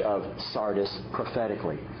the church of Sardis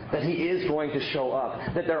prophetically? That He is going to show up.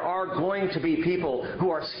 That there are going to be people who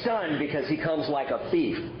are stunned because He comes like a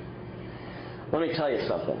thief. Let me tell you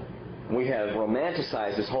something. We have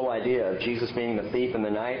romanticized this whole idea of Jesus being the thief in the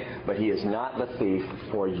night, but He is not the thief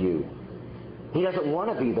for you. He doesn't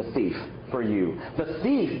want to be the thief for you. The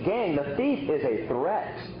thief, gang, the thief is a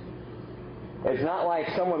threat. It's not like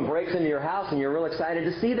someone breaks into your house and you're real excited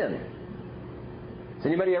to see them. Has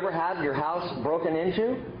anybody ever had your house broken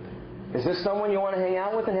into? Is this someone you want to hang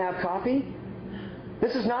out with and have coffee?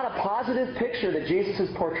 This is not a positive picture that Jesus is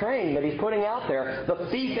portraying, that He's putting out there. The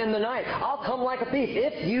thief in the night. I'll come like a thief.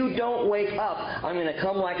 If you don't wake up, I'm going to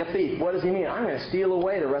come like a thief. What does He mean? I'm going to steal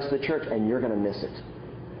away the rest of the church and you're going to miss it.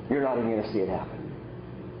 You're not even going to see it happen.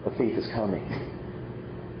 The thief is coming.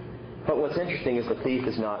 But what's interesting is the thief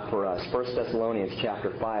is not for us. 1 Thessalonians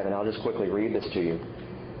chapter 5, and I'll just quickly read this to you.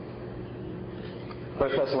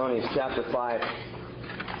 1 Thessalonians chapter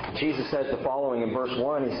 5, Jesus says the following in verse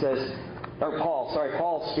 1. He says,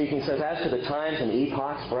 Paul speaking says, as to the times and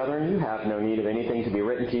epochs, brethren, you have no need of anything to be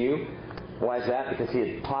written to you. Why is that? Because he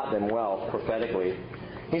had taught them well prophetically.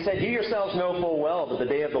 He said, you yourselves know full well that the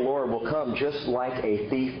day of the Lord will come just like a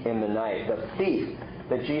thief in the night. The thief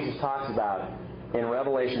that Jesus talks about in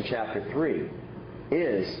Revelation chapter 3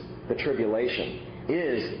 is the tribulation,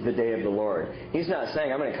 is the day of the Lord. He's not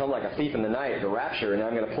saying, I'm going to come like a thief in the night, the rapture, and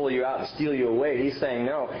I'm going to pull you out and steal you away. He's saying,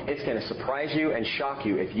 no, it's going to surprise you and shock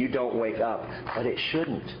you if you don't wake up. But it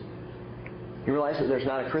shouldn't. You realize that there's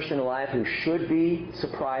not a Christian alive who should be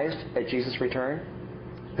surprised at Jesus' return?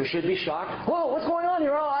 Who should be shocked? Whoa, what's going on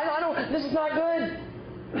here? Oh, I don't, this is not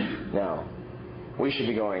good. No. We should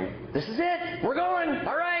be going, this is it. We're going.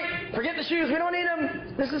 All right. Forget the shoes. We don't need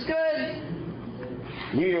them. This is good.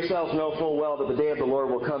 You yourselves know full well that the day of the Lord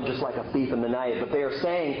will come just like a thief in the night. But they are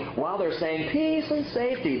saying, while they're saying peace and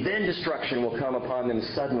safety, then destruction will come upon them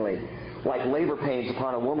suddenly, like labor pains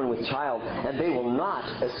upon a woman with child, and they will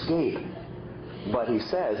not escape. But he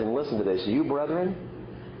says, and listen to this, you, brethren,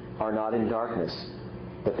 are not in darkness,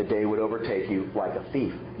 that the day would overtake you like a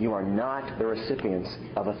thief. You are not the recipients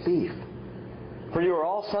of a thief. For you are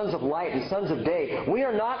all sons of light and sons of day. We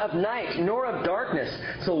are not of night nor of darkness.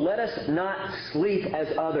 So let us not sleep as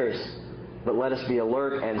others, but let us be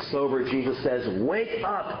alert and sober. Jesus says, wake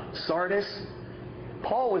up, Sardis.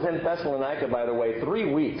 Paul was in Thessalonica, by the way,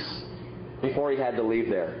 3 weeks before he had to leave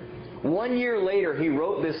there. 1 year later, he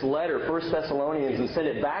wrote this letter, 1 Thessalonians, and sent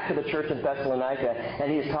it back to the church in Thessalonica,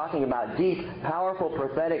 and he is talking about deep, powerful,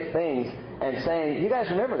 prophetic things and saying, you guys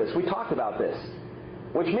remember this, we talked about this.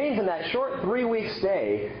 Which means in that short 3-week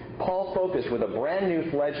stay, Paul focused with a brand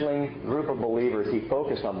new fledgling group of believers. He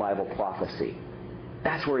focused on Bible prophecy.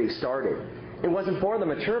 That's where he started. It wasn't for the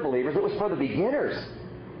mature believers, it was for the beginners.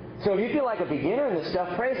 So if you feel like a beginner in this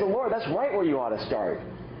stuff, praise the Lord, that's right where you ought to start.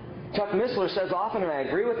 Chuck Missler says often, and I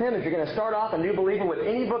agree with him, if you're going to start off a new believer with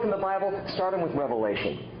any book in the Bible, start them with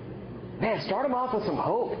Revelation. Man, start them off with some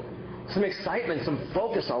hope. some excitement, some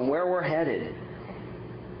focus on where we're headed.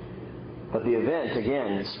 But the event,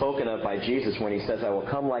 again, spoken of by Jesus when he says, I will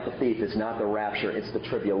come like a thief, is not the rapture. It's the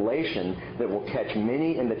tribulation that will catch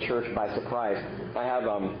many in the church by surprise. I have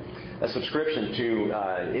a subscription to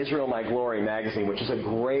Israel My Glory magazine, which is a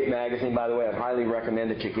great magazine, by the way. I highly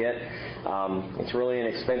recommend that you get. It's really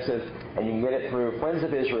inexpensive, and you can get it through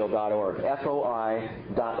friendsofisrael.org,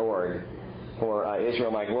 FOI.org. For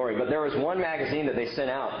Israel My Glory. But there was one magazine that they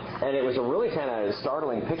sent out, and it was a really kind of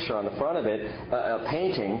startling picture on the front of it, a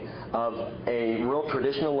painting of a real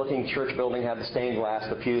traditional-looking church building, had the stained glass,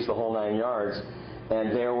 the pews, the whole 9 yards,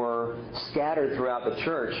 and there were scattered throughout the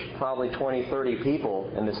church probably 20, 30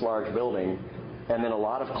 people in this large building, and then a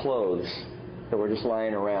lot of clothes that were just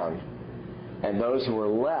lying around. And those who were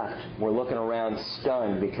left were looking around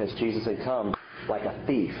stunned because Jesus had come like a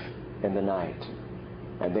thief in the night.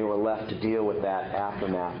 And they were left to deal with that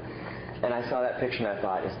aftermath. And I saw that picture and I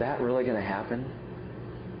thought, is that really going to happen?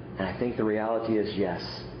 And I think the reality is yes,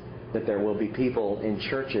 that there will be people in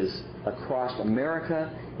churches across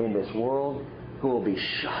America, in this world, who will be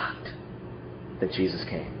shocked that Jesus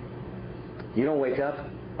came. You don't wake up,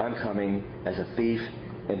 I'm coming as a thief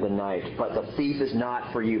in the night. But the thief is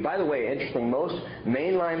not for you. By the way, interesting, most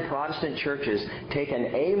mainline Protestant churches take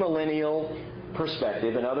an amillennial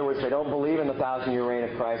perspective. In other words, they don't believe in the 1,000-year reign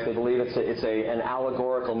of Christ. They believe it's an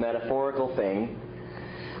allegorical, metaphorical thing.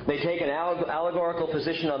 They take an allegorical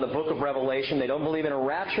position on the book of Revelation. They don't believe in a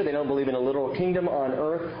rapture. They don't believe in a literal kingdom on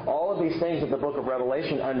earth. All of these things that the book of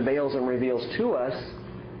Revelation unveils and reveals to us,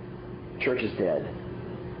 church is dead.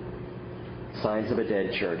 Signs of a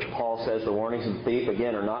dead church. Paul says the warnings of the thief,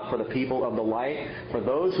 again, are not for the people of the light. For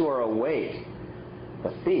those who are awake,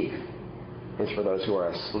 the thief is for those who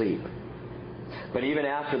are asleep. But even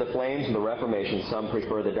after the flames of the Reformation, some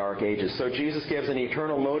prefer the dark ages. So Jesus gives an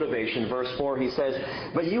eternal motivation. Verse 4, he says,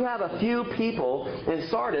 but you have a few people in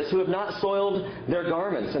Sardis who have not soiled their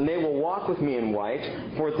garments, and they will walk with me in white,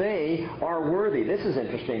 for they are worthy. This is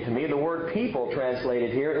interesting to me. The word people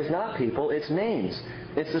translated here is not people, it's names.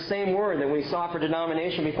 It's the same word that we saw for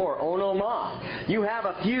denomination before, onomah. You have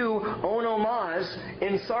a few onomahs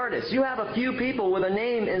in Sardis. You have a few people with a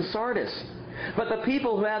name in Sardis. But the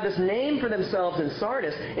people who have this name for themselves in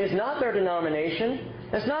Sardis is not their denomination.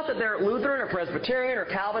 It's not that they're Lutheran or Presbyterian or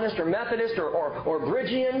Calvinist or Methodist or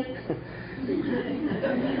Bridgian.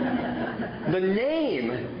 The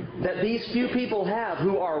name that these few people have,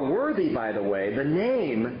 who are worthy, by the way, the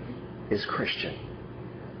name is Christian.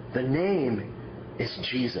 The name is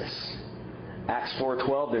Jesus. Acts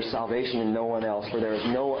 4:12, there's salvation in no one else, for there is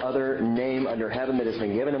no other name under heaven that has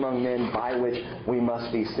been given among men by which we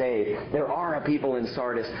must be saved. There are a people in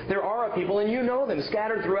Sardis. There are a people, and you know them,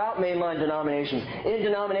 scattered throughout mainline denominations, in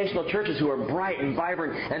denominational churches who are bright and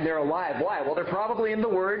vibrant, and they're alive. Why? Well, they're probably in the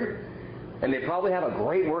Word, and they probably have a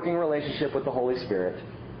great working relationship with the Holy Spirit.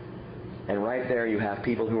 And right there you have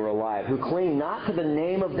people who are alive, who cling not to the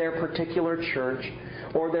name of their particular church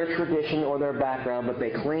or their tradition or their background, but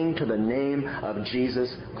they cling to the name of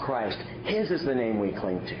Jesus Christ. His is the name we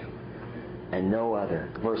cling to, and no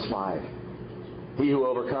other. Verse 5. He who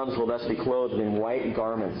overcomes will thus be clothed in white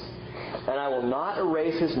garments, and I will not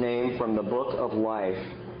erase his name from the book of life,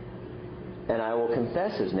 and I will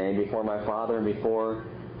confess his name before my Father and before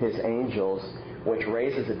his angels, which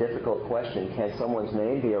raises a difficult question. Can someone's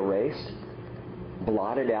name be erased,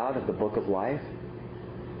 blotted out of the book of life?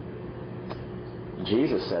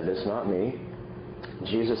 Jesus said this, not me.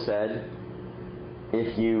 Jesus said,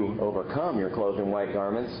 if you overcome, you're clothed in white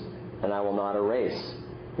garments, and I will not erase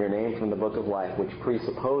your name from the book of life, which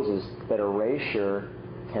presupposes that erasure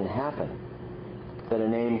can happen, that a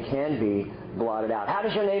name can be blotted out. How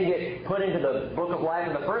does your name get put into the book of life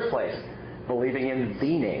in the first place? Believing in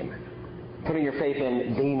the name. Putting your faith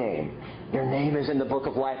in the name. Your name is in the book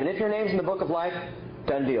of life. And if your name's in the book of life,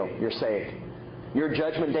 done deal. You're saved. Your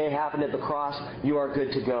judgment day happened at the cross. You are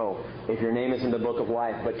good to go if your name is in the book of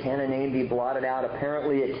life. But can a name be blotted out?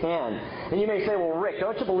 Apparently it can. And you may say, well, Rick,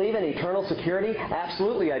 don't you believe in eternal security?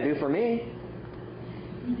 Absolutely, I do for me.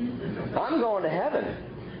 I'm going to heaven.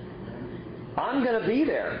 I'm going to be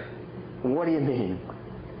there. What do you mean?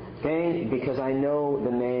 Okay, because I know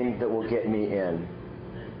the name that will get me in.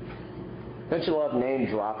 Don't you love name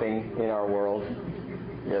dropping in our world?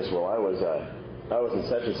 Yes, well, I was in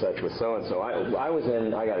such and such with so-and-so.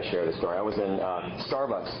 I got to share this story. I was in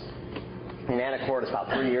Starbucks in Anacortes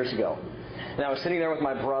about 3 years ago. And I was sitting there with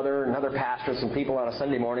my brother, another pastor, some people on a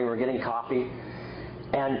Sunday morning. We were getting coffee.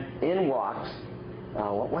 And in walks,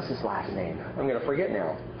 what's his last name? I'm going to forget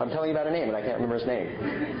now. I'm telling you about a name, and I can't remember his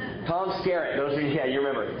name. Tom Skerritt. Those of you, yeah, you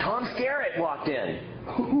remember. Tom Skerritt walked in.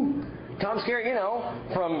 Tom Skerritt, you know,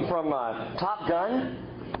 from Top Gun,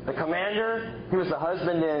 the commander. He was the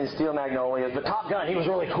husband in Steel Magnolias. But Top Gun, he was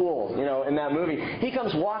really cool, you know, in that movie. He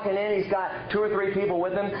comes walking in. He's got 2 or 3 people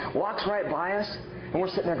with him, walks right by us, and we're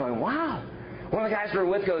sitting there going, wow. One of the guys we were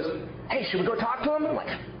with goes, hey, should we go talk to him? I'm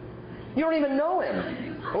like, you don't even know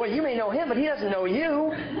him. Well, you may know him, but he doesn't know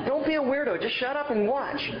you. Don't be a weirdo. Just shut up and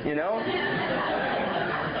watch, you know?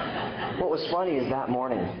 What was funny is that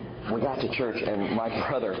morning, we got to church, and my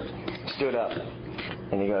brother stood up,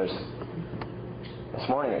 and he goes, this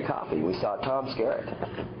morning at coffee, we saw Tom Skerritt.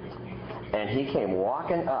 And he came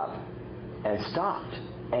walking up and stopped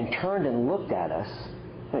and turned and looked at us.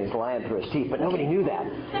 And he's lying through his teeth, but nobody knew that.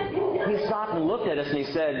 He stopped and looked at us, and he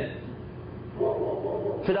said,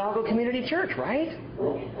 Fidalgo Community Church, right?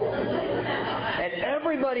 And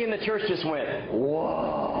everybody in the church just went,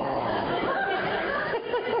 whoa.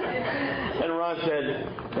 And Ron said,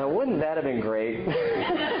 now wouldn't that have been great?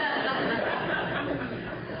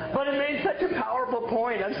 But it made such a powerful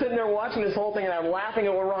point. I'm sitting there watching this whole thing, and I'm laughing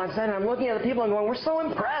at what Ron said, and I'm looking at the people and going, we're so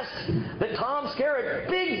impressed that Tom Skerritt,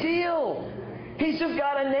 big deal. He's just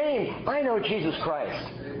got a name. I know Jesus Christ.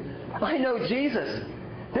 I know Jesus.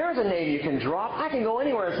 There's a name you can drop. I can go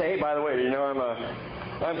anywhere and say, hey, by the way, do you know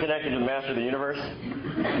I'm connected to the Master of the universe,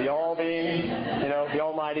 the All-Being, you know, the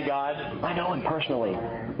Almighty God. I know Him personally.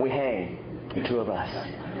 We hang, the 2 of us.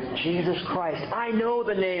 Jesus Christ. I know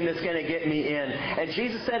the name that's going to get me in. And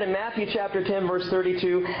Jesus said in Matthew chapter 10, verse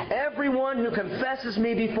 32, everyone who confesses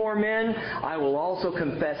me before men, I will also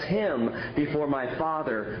confess him before my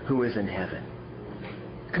Father who is in heaven.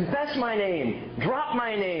 Confess my name. Drop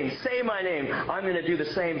my name. Say my name. I'm going to do the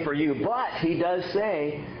same for you. But he does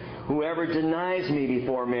say, whoever denies me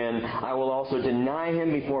before men, I will also deny him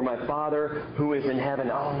before my Father who is in heaven.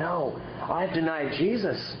 Oh no, I've denied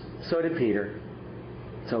Jesus. So did Peter.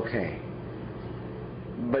 It's okay.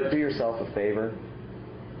 But do yourself a favor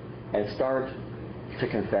and start to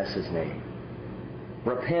confess His name.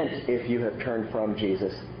 Repent if you have turned from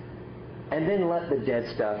Jesus. And then let the dead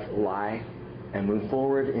stuff lie and move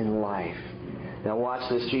forward in life. Now watch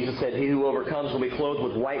this. Jesus said, he who overcomes will be clothed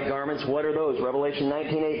with white garments. What are those? Revelation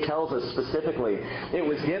 19:8 tells us specifically. It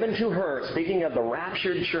was given to her, speaking of the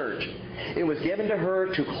raptured church, it was given to her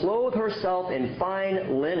to clothe herself in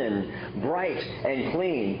fine linen, bright and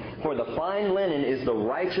clean. For the fine linen is the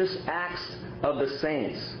righteous acts of the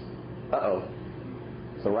saints. Uh-oh.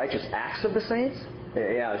 The righteous acts of the saints?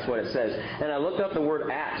 Yeah, that's what it says. And I looked up the word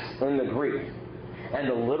acts in the Greek. And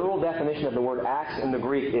the literal definition of the word acts in the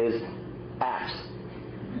Greek is acts.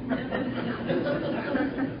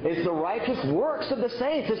 It's the righteous works of the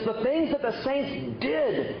saints. It's the things that the saints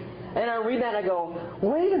did. And I read that and I go,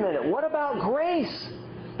 wait a minute, what about grace?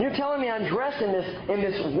 You're telling me I'm dressed in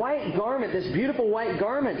this white garment, this beautiful white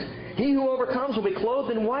garment. He who overcomes will be clothed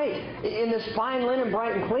in white, in this fine linen,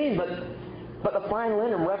 bright and clean. But the fine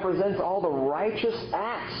linen represents all the righteous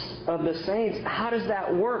acts of the saints. How does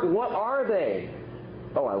that work? What are they?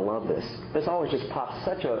 Oh, I love this. This always just pops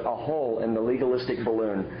such a hole in the legalistic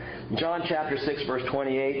balloon. John chapter 6, verse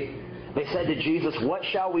 28. They said to Jesus, what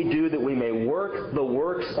shall we do that we may work the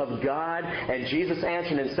works of God? And Jesus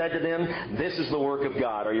answered and said to them, this is the work of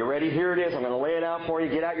God. Are you ready? Here it is. I'm going to lay it out for you.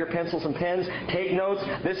 Get out your pencils and pens. Take notes.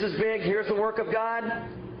 This is big. Here's the work of God.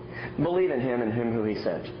 Believe in Him and Him who He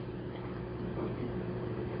sent.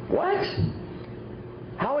 What?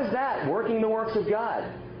 How is that working the works of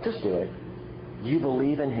God? Just do it. You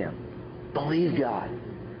believe in Him. Believe God.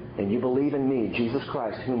 And you believe in me, Jesus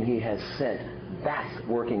Christ, whom He has sent. That's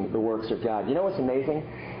working the works of God. You know what's amazing?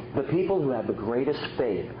 The people who have the greatest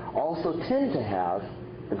faith also tend to have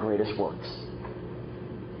the greatest works.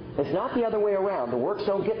 It's not the other way around. The works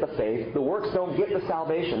don't get the faith. The works don't get the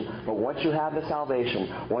salvation. But once you have the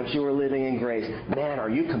salvation, once you are living in grace, man, are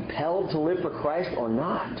you compelled to live for Christ or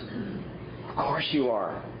not? Of course you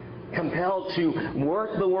are. Compelled to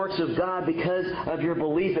work the works of God because of your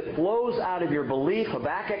belief. It flows out of your belief.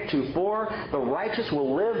 Habakkuk 2:4, the righteous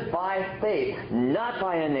will live by faith, not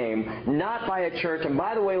by a name, not by a church. And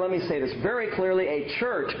by the way, let me say this very clearly, a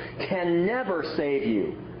church can never save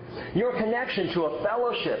you. Your connection to a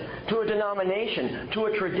fellowship, to a denomination, to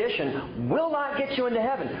a tradition will not get you into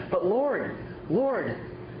heaven. But Lord,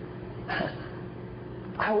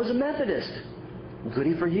 I was a Methodist.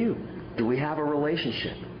 Goody for you. Do we have a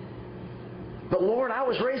relationship? But Lord, I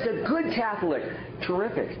was raised a good Catholic.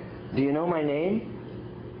 Terrific. Do you know my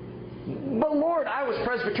name? But Lord, I was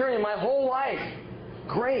Presbyterian my whole life.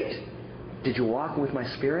 Great. Did you walk with my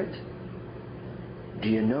Spirit? Do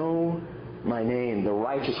you know my name? The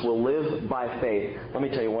righteous will live by faith. Let me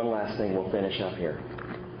tell you one last thing. We'll finish up here.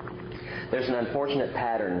 There's an unfortunate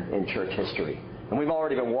pattern in church history. And we've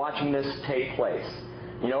already been watching this take place.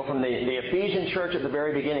 You know, from the Ephesian church at the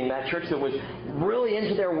very beginning, that church that was really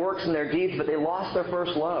into their works and their deeds, but they lost their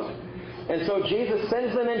first love. And so Jesus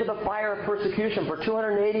sends them into the fire of persecution. For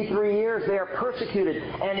 283 years they are persecuted,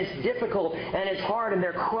 and it's difficult, and it's hard, and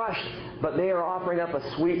they're crushed. But they are offering up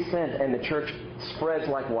a sweet scent, and the church spreads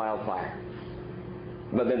like wildfire.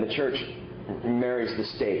 But then the church marries the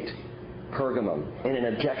state, Pergamum, in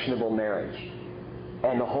an objectionable marriage.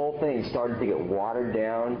 And the whole thing started to get watered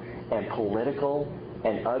down and political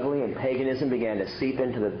and ugly, and paganism began to seep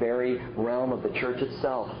into the very realm of the church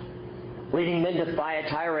itself, leading then to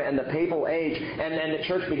Thyatira and the papal age, and then the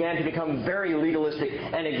church began to become very legalistic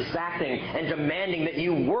and exacting and demanding that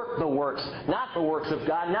you work the works, not the works of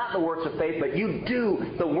God, not the works of faith, but you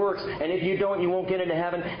do the works, and if you don't, you won't get into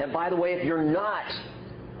heaven. And by the way, if you're not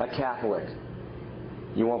a Catholic,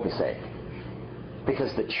 you won't be saved,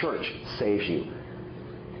 because the church saves you.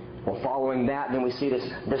 Well, following that, then we see this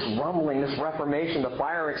rumbling, this reformation. The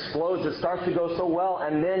fire explodes. It starts to go so well,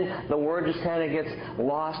 and then the word just kind of gets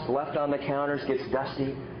lost, left on the counters, gets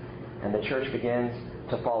dusty, and the church begins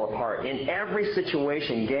to fall apart. In every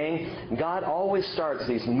situation, gang, God always starts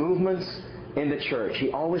these movements in the church.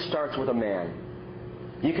 He always starts with a man.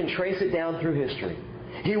 You can trace it down through history.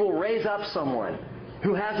 He will raise up someone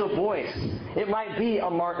who has a voice. It might be a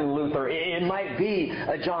Martin Luther. It might be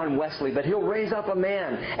a John Wesley. But he'll raise up a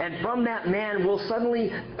man. And from that man will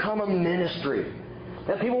suddenly come a ministry.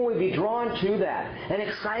 That people will be drawn to that and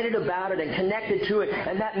excited about it and connected to it.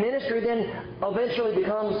 And that ministry then eventually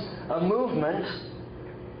becomes a movement.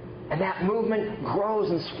 And that movement grows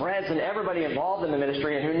and spreads, and everybody involved in the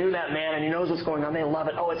ministry and who knew that man and who knows what's going on, they love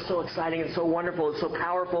it. Oh, it's so exciting, it's so wonderful, it's so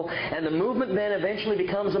powerful. And the movement then eventually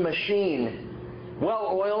becomes a machine.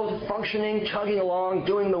 Well-oiled, functioning, chugging along,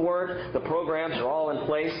 doing the work. The programs are all in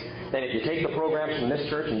place. And if you take the programs from this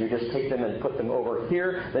church and you just take them and put them over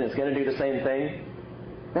here, then it's going to do the same thing.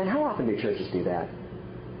 Man, how often do churches do that?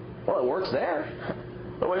 Well, it works there.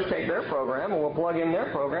 But we'll just take their program and we'll plug in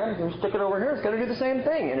their program and stick it over here. It's going to do the same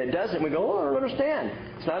thing. And it doesn't. We go, oh, I don't understand.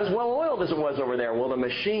 It's not as well-oiled as it was over there. Well, the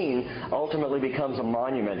machine ultimately becomes a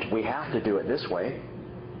monument. We have to do it this way.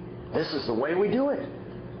 This is the way we do it.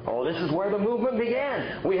 Oh, this is where the movement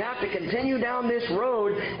began. We have to continue down this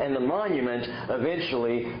road, and the monument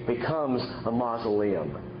eventually becomes a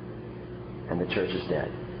mausoleum. And the church is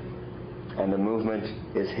dead. And the movement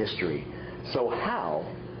is history. So how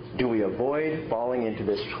do we avoid falling into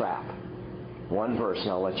this trap? One verse, and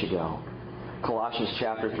I'll let you go. Colossians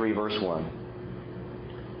chapter 3, verse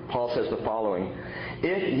 1. Paul says the following: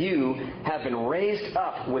 If you have been raised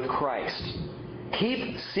up with Christ,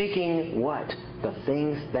 keep seeking what? The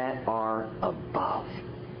things that are above.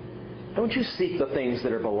 Don't you seek the things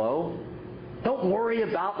that are below. Don't worry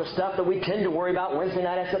about the stuff that we tend to worry about. Wednesday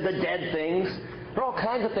night I said the dead things. There are all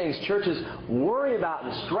kinds of things churches worry about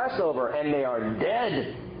and stress over, and they are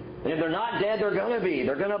dead. And if they're not dead, they're going to be.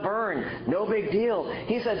 They're going to burn. No big deal.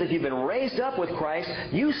 He says if you've been raised up with Christ,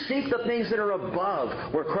 you seek the things that are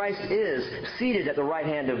above, where Christ is, seated at the right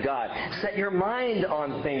hand of God. Set your mind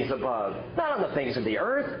on things above, not on the things of the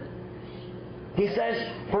earth. He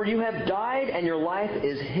says, for you have died, and your life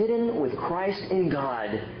is hidden with Christ in God.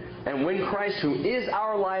 And when Christ, who is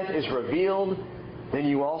our life, is revealed, then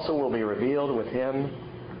you also will be revealed with Him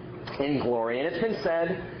in glory. And it's been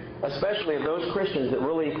said, especially of those Christians that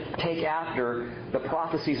really take after the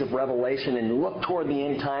prophecies of Revelation and look toward the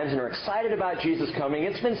end times and are excited about Jesus coming,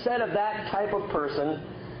 it's been said of that type of person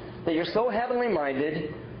that you're so heavenly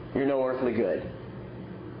minded, you're no earthly good.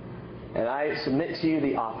 And I submit to you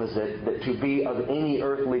the opposite, that to be of any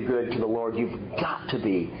earthly good to the Lord, you've got to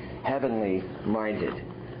be heavenly minded.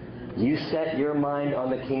 You set your mind on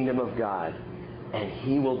the kingdom of God, and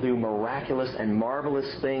He will do miraculous and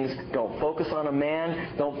marvelous things. Don't focus on a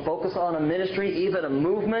man. Don't focus on a ministry, even a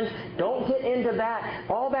movement. Don't get into that.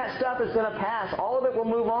 All that stuff is going to pass. All of it will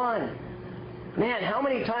move on. Man, how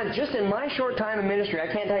many times, just in my short time in ministry, I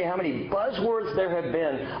can't tell you how many buzzwords there have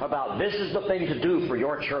been about this is the thing to do for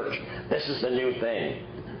your church. This is the new thing.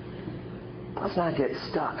 Let's not get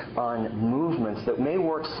stuck on movements that may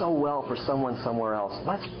work so well for someone somewhere else.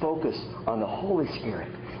 Let's focus on the Holy Spirit.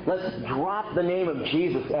 Let's drop the name of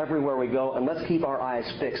Jesus everywhere we go, and let's keep our eyes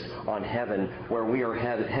fixed on heaven, where we are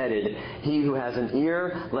headed. He who has an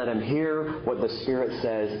ear, let him hear what the Spirit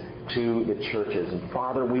says to the churches. And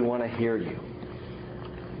Father, we want to hear you.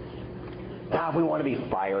 God, we want to be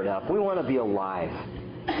fired up. We want to be alive.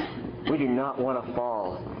 We do not want to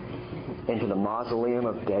fall into the mausoleum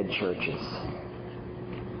of dead churches.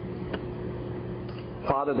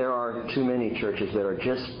 Father, there are too many churches that are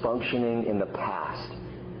just functioning in the past,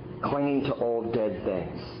 clinging to old dead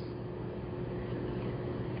things.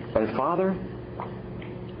 And Father,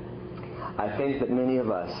 I think that many of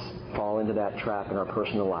us fall into that trap in our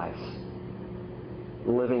personal lives,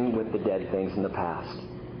 living with the dead things in the past.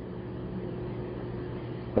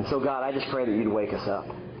 And so, God, I just pray that you'd wake us up.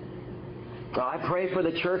 I pray for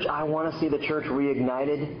the church. I want to see the church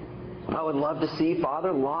reignited. I would love to see,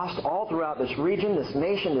 Father, lost all throughout this region, this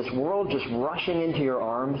nation, this world, just rushing into your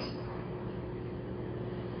arms.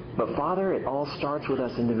 But, Father, it all starts with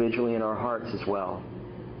us individually in our hearts as well.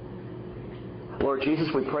 Lord Jesus,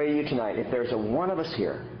 we pray to you tonight, if there's one of us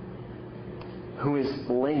here who is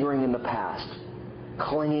lingering in the past,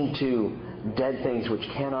 clinging to dead things which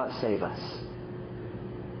cannot save us,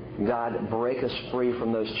 God, break us free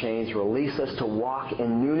from those chains. Release us to walk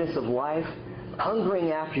in newness of life,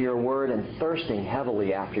 hungering after your word and thirsting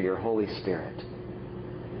heavily after your Holy Spirit.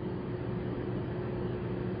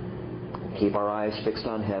 Keep our eyes fixed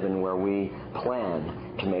on heaven, where we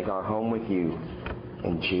plan to make our home with you.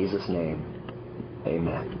 In Jesus' name,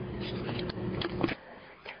 amen.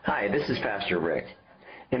 Hi, this is Pastor Rick.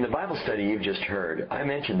 In the Bible study you've just heard, I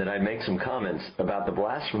mentioned that I'd make some comments about the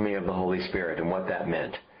blasphemy of the Holy Spirit and what that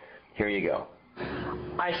meant. Here you go.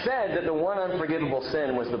 I said that the one unforgivable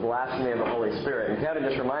sin was the blasphemy of the Holy Spirit. And Kevin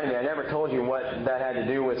just reminded me, I never told you what that had to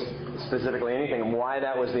do with specifically anything and why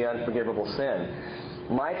that was the unforgivable sin.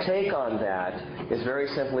 My take on that is very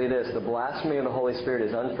simply this. The blasphemy of the Holy Spirit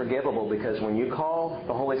is unforgivable because when you call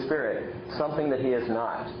the Holy Spirit something that He is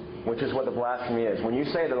not, which is what the blasphemy is, when you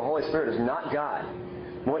say that the Holy Spirit is not God,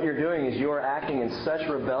 what you're doing is you are acting in such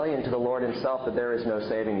rebellion to the Lord Himself that there is no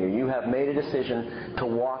saving you. You have made a decision to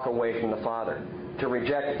walk away from the Father, to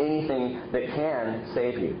reject anything that can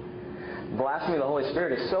save you. Blasphemy of the Holy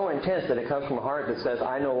Spirit is so intense that it comes from a heart that says,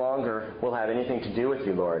 I no longer will have anything to do with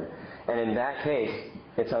you, Lord. And in that case,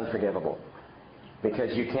 it's unforgivable.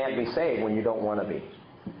 Because you can't be saved when you don't want to be.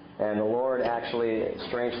 And the Lord actually,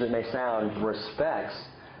 strange as it may sound, respects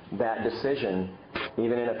that decision,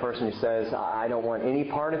 even in a person who says, I don't want any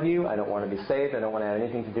part of you, I don't want to be saved, I don't want to have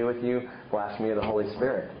anything to do with you, blasphemy of the Holy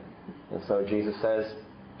Spirit. And so Jesus says,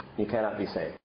 you cannot be saved.